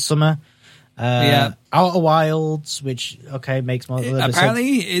summer. Yeah. Outer Wilds, which makes more.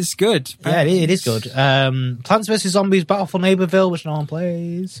 Apparently, it's good. Yeah, it is good. Plants vs Zombies: Battle for Neighborville, which no one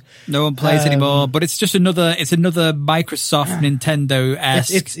plays. No one plays anymore, but it's just another Microsoft Nintendo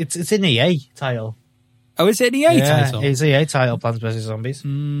esque. It's an EA title. Oh, is it an EA title? It's an EA title. Plants vs Zombies.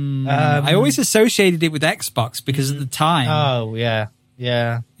 I always associated it with Xbox because at the time. Oh yeah.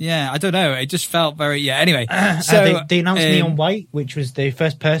 Yeah, I don't know. It just felt very Anyway, so they announced Neon White, which was the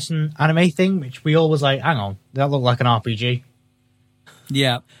first-person anime thing, which we all was like, hang on, that looked like an RPG.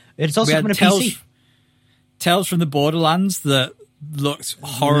 Yeah, It's also we had coming to PC. Tales from the Borderlands that looked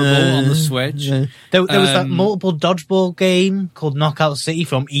horrible on the Switch. There was that multiple dodgeball game called Knockout City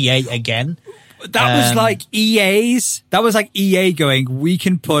from EA again. That was like EA's. That was like EA going, we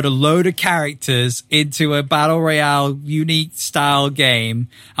can put a load of characters into a battle royale unique style game,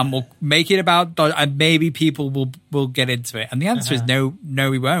 and we'll make it about, and maybe people will get into it. And the answer is no,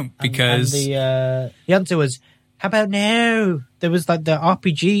 we won't, because and the answer was, how about no? There was like the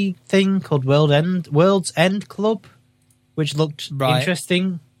RPG thing called World's End Club, which looked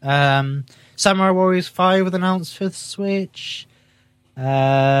interesting. Samurai Warriors 5 was announced for the Switch.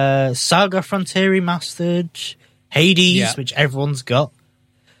 Saga Frontier Remastered, Hades, which everyone's got.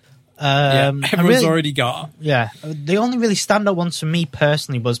 Everyone's already got. Yeah, the only really standout ones for me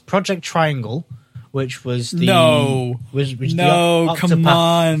personally was Project Triangle, which was the come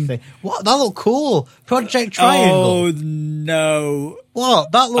on. thing. What, that looked cool. Project Triangle. Oh no!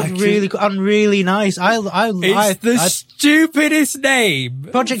 What, that looked really cool and really nice. It's the stupidest name.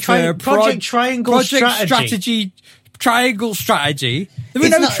 Project Triangle Strategy. Triangle Strategy. There were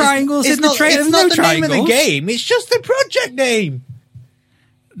no triangles in the trailer. It's There's not no the triangles. name of the game. It's just the project name.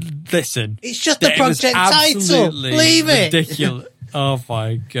 Listen, it's just the it was project title. absolutely Leave it. Ridiculous. Oh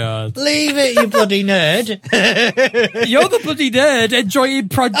my god! Leave it, you bloody nerd. You're the bloody nerd enjoying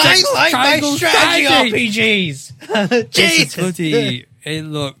Project I like Triangle my strategy RPGs. Jesus. Bloody, it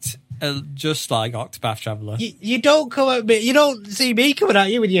looked just like Octopath Traveler. You don't come at me. You don't see me coming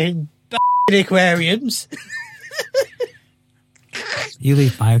at you with your aquariums. You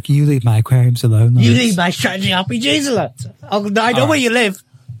leave my aquariums alone. You leave my strategy RPGs alone. I know where you live.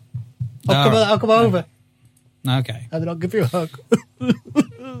 I'll come over. Okay. And then I'll give you a hug.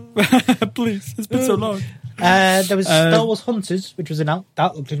 Please. please. It's been so long. There was Star Wars Hunters, which was announced.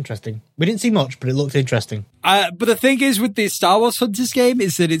 That looked interesting. We didn't see much, but it looked interesting. But the thing is with the Star Wars Hunters game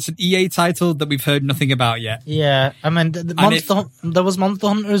is that it's an EA title that we've heard nothing about yet. Yeah, I mean, there was Monster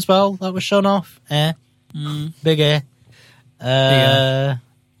Hunter as well that was shown off. Big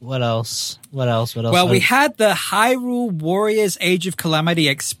What else? Well, we had the Hyrule Warriors Age of Calamity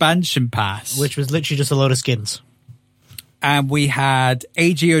expansion pass, which was literally just a load of skins. And we had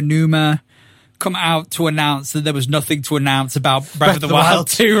Eiji Onuma come out to announce that there was nothing to announce about Breath of the Wild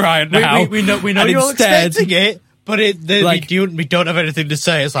 2 right now. We know you're expecting it, but we don't have anything to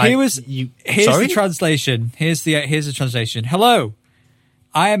say. It's like, here's the translation. Here's the translation. Hello,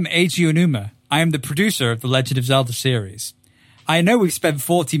 I am Eiji Onuma. I am the producer of the Legend of Zelda series. I know we've spent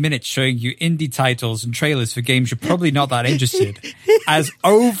 40 minutes showing you indie titles and trailers for games you're probably not that interested, as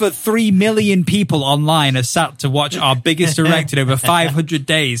over 3 million people online are sat to watch our biggest direct in over 500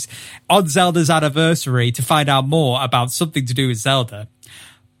 days on Zelda's anniversary to find out more about something to do with Zelda.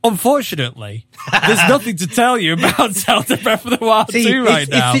 Unfortunately, there's nothing to tell you about Zelda Breath of the Wild 2 right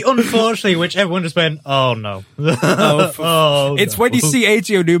now. It's the unfortunately which everyone just went, oh no. It's when you see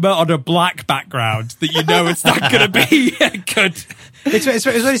Eiji Onuma on a black background that you know it's not going to be good. It's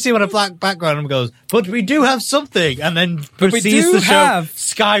when you see on a black background and goes, but we do have something, and then proceeds to show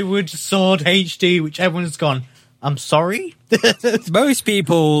Skyward Sword HD, which everyone's gone, I'm sorry? Most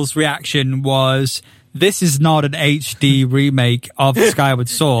people's reaction was, this is not an HD remake of Skyward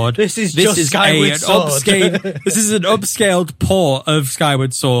Sword. This is Skyward Sword. This is an upscaled port of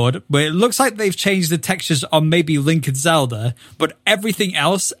Skyward Sword, where it looks like they've changed the textures on maybe Link and Zelda, but everything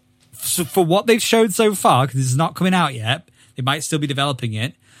else, for what they've showed so far, because it's not coming out yet, they might still be developing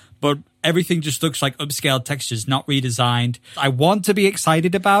it, but everything just looks like upscaled textures, not redesigned. I want to be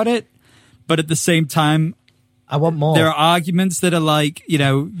excited about it, but at the same time, I want more. There are arguments that are like,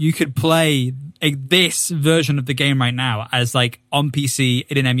 you could play this version of the game right now as like on PC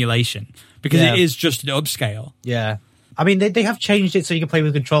in an emulation because it is just an upscale. Yeah. I mean, they have changed it so you can play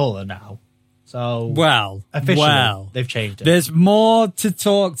with a controller now. So, officially, they've changed it. There's more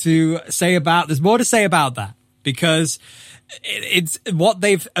to say about that because it's what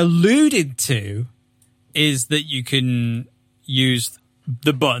they've alluded to is that you can use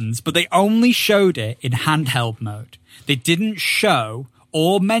the buttons, but they only showed it in handheld mode. They didn't show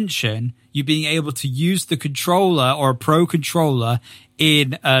or mention you being able to use the controller or a pro controller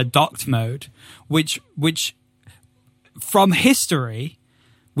in docked mode, which from history,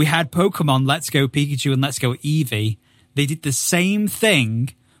 we had Pokemon Let's Go Pikachu and Let's Go Eevee. They did the same thing,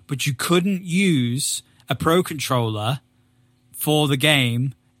 but you couldn't use a pro controller for the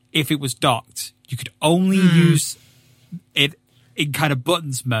game if it was docked. You could only use it in kind of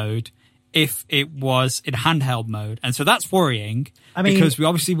buttons mode if it was in handheld mode. And so that's worrying because we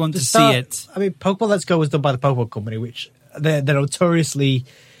obviously want to see it. I mean, Pokemon Let's Go was done by the Pokemon Company, which they're notoriously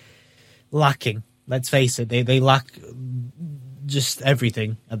lacking. Let's face it. They lack just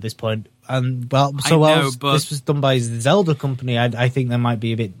everything at this point. And this was done by the Zelda Company. I think there might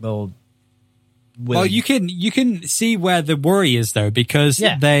be a bit more willing. Well, you can see where the worry is though, because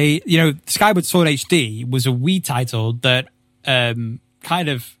they, Skyward Sword HD was a Wii title that it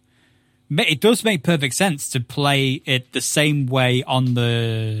does make perfect sense to play it the same way on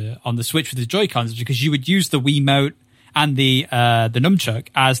the Switch with the Joy-Cons because you would use the Wiimote and the nunchuck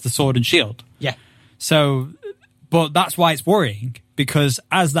as the sword and shield. Yeah. So, but that's why it's worrying because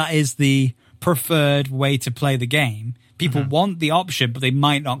as that is the preferred way to play the game, people want the option, but they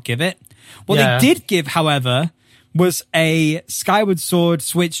might not give it. What they did give, however, was a Skyward Sword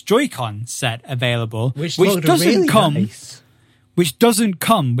Switch Joy-Con set available, which doesn't come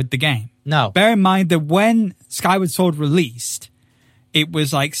with the game. No. Bear in mind that when Skyward Sword released, it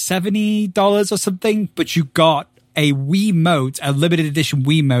was like $70 or something, but you got a Wiimote, a limited edition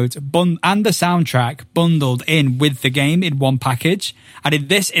Wiimote, and the soundtrack bundled in with the game in one package. And in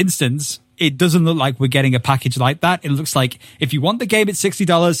this instance, it doesn't look like we're getting a package like that. It looks like if you want the game, it's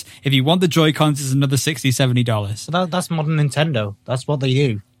 $60. If you want the Joy-Cons, it's another $60, $70. So that's modern Nintendo. That's what they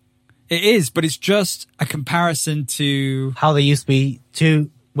do. It is, but it's just a comparison to how they used to be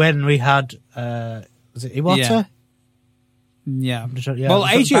to when we had was it Iwata? Yeah. Well,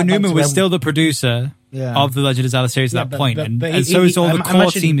 Eiji Onuma was still the producer of the Legend of Zelda series at that point, and so is all the core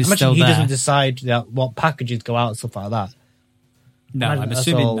team is still there. He doesn't decide what packages go out and stuff like that. No, I'm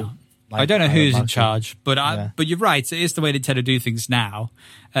assuming not. I don't know who's in charge, but you're right. It is the way Nintendo do things now,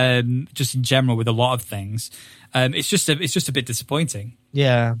 just in general with a lot of things. It's just a bit disappointing.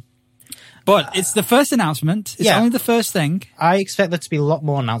 Yeah. But it's the first announcement. It's only the first thing. I expect there to be a lot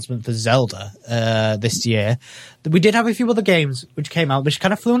more announcement for Zelda this year. We did have a few other games which came out, which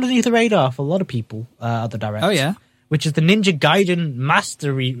kind of flew underneath the radar for a lot of people at the Direct. Oh, yeah. Which is the Ninja Gaiden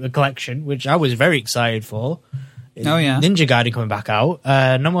Mastery Collection, which I was very excited for. Oh, yeah. Ninja Gaiden coming back out.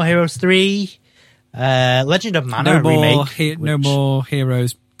 No More Heroes 3. Legend of Mana remake. No more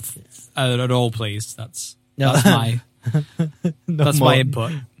heroes at all, please. That's my my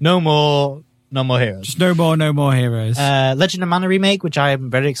input. No more heroes. Just no more heroes. Legend of Mana remake, which I am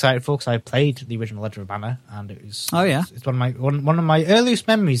very excited for because I played the original Legend of Mana, and it was it's one of my earliest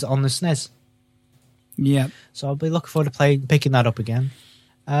memories on the SNES. Yeah. So I'll be looking forward to picking that up again.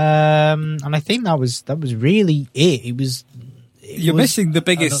 And I think that was really it. You're missing the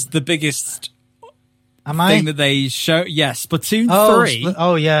biggest thing that they show. Yes, Splatoon 3.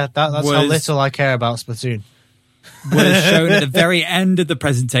 That's how little I care about Splatoon. Was shown at the very end of the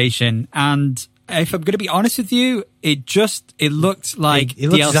presentation, and if I'm going to be honest with you, it looked like it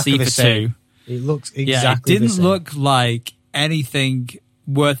looks DLC exactly for 2. It looks exactly it didn't look like anything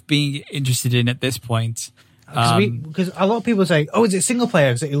worth being interested in at this point. Because a lot of people say, "Oh, is it single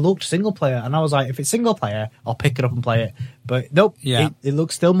player?" Because it looked single player, and I was like, "If it's single player, I'll pick it up and play it." But nope, it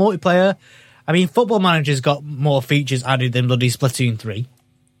looks still multiplayer. I mean, Football Manager's got more features added than bloody Splatoon 3.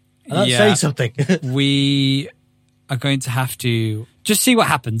 And that's saying something. We are going to have to just see what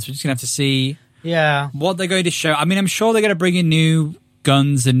happens. We're just going to have to see what they're going to show. I mean, I'm sure they're going to bring in new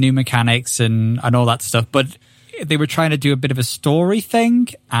guns and new mechanics and all that stuff, but they were trying to do a bit of a story thing,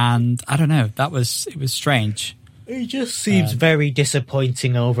 and I don't know, it was strange. It just seems very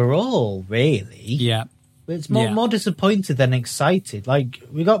disappointing overall, really. Yeah. It's more disappointed than excited. Like,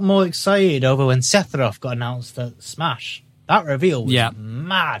 we got more excited over when Sephiroth got announced at Smash. That reveal was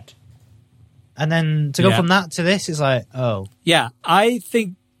mad. And then to go from that to this, it's like, oh. Yeah, I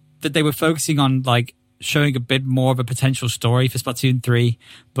think that they were focusing on, like, showing a bit more of a potential story for Splatoon 3,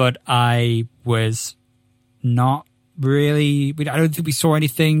 but I was not really... I don't think we saw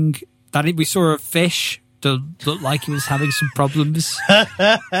anything. We saw a fish that looked like he was having some problems.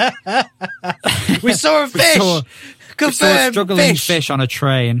 We saw a fish! We saw a struggling fish on a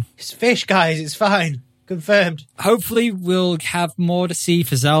train. It's fish, guys, it's fine. Confirmed. Hopefully we'll have more to see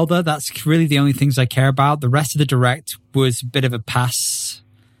for Zelda. That's really the only things I care about. The rest of the Direct was a bit of a pass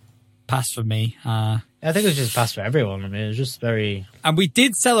for me. I think it was just a pass for everyone. I mean, it was just very... And we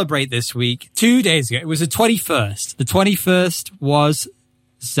did celebrate this week, 2 days ago. It was the 21st. The 21st was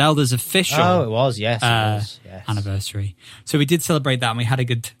Zelda's official... Oh, it was, yes. Anniversary. So we did celebrate that, and I had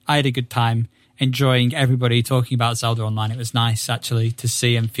a good time enjoying everybody talking about Zelda online. It was nice, actually, to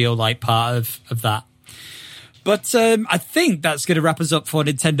see and feel like part of that. But I think that's going to wrap us up for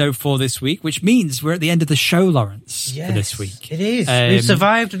Nintendo for this week, which means we're at the end of the show, Lawrence, for this week. It is. We've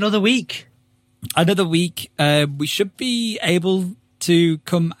survived another week. We should be able to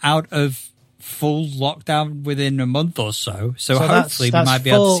come out of full lockdown within a month or so. So hopefully we might be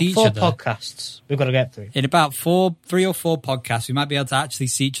able to see each other. 4 podcasts we've got to get through. In about 3 or 4 podcasts, we might be able to actually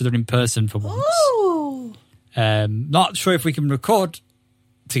see each other in person for once. Ooh. Not sure if we can record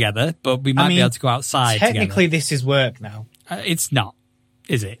together, but we might be able to go outside technically together. This is work now. It's not,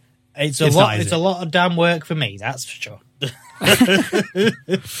 is it? It's a lot of damn work for me, that's for sure.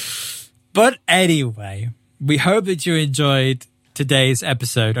 But anyway, we hope that you enjoyed today's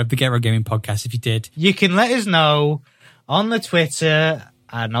episode of the Get Real Gaming Podcast. If you did, you can let us know on the Twitter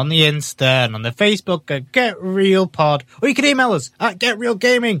and on the Insta and on the Facebook at Get Real Pod, or you can email us at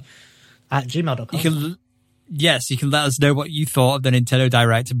getrealgaming@gmail.com. You can let us know what you thought of the Nintendo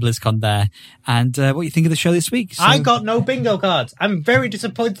Direct and BlizzCon there, and what you think of the show this week. So, I got no bingo cards. I'm very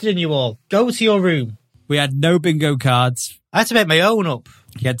disappointed in you all. Go to your room. We had no bingo cards. I had to make my own up.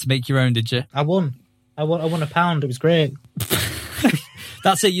 You had to make your own, did you? I won £1. It was great.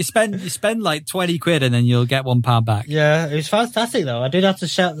 That's it. You spend like 20 quid and then you'll get £1 back. Yeah, it was fantastic though. I did have to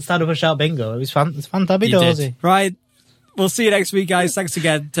stand up and shout bingo. It was fantastic. Right. We'll see you next week, guys. Thanks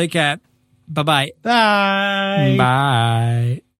again. Take care. Bye-bye. Bye. Bye.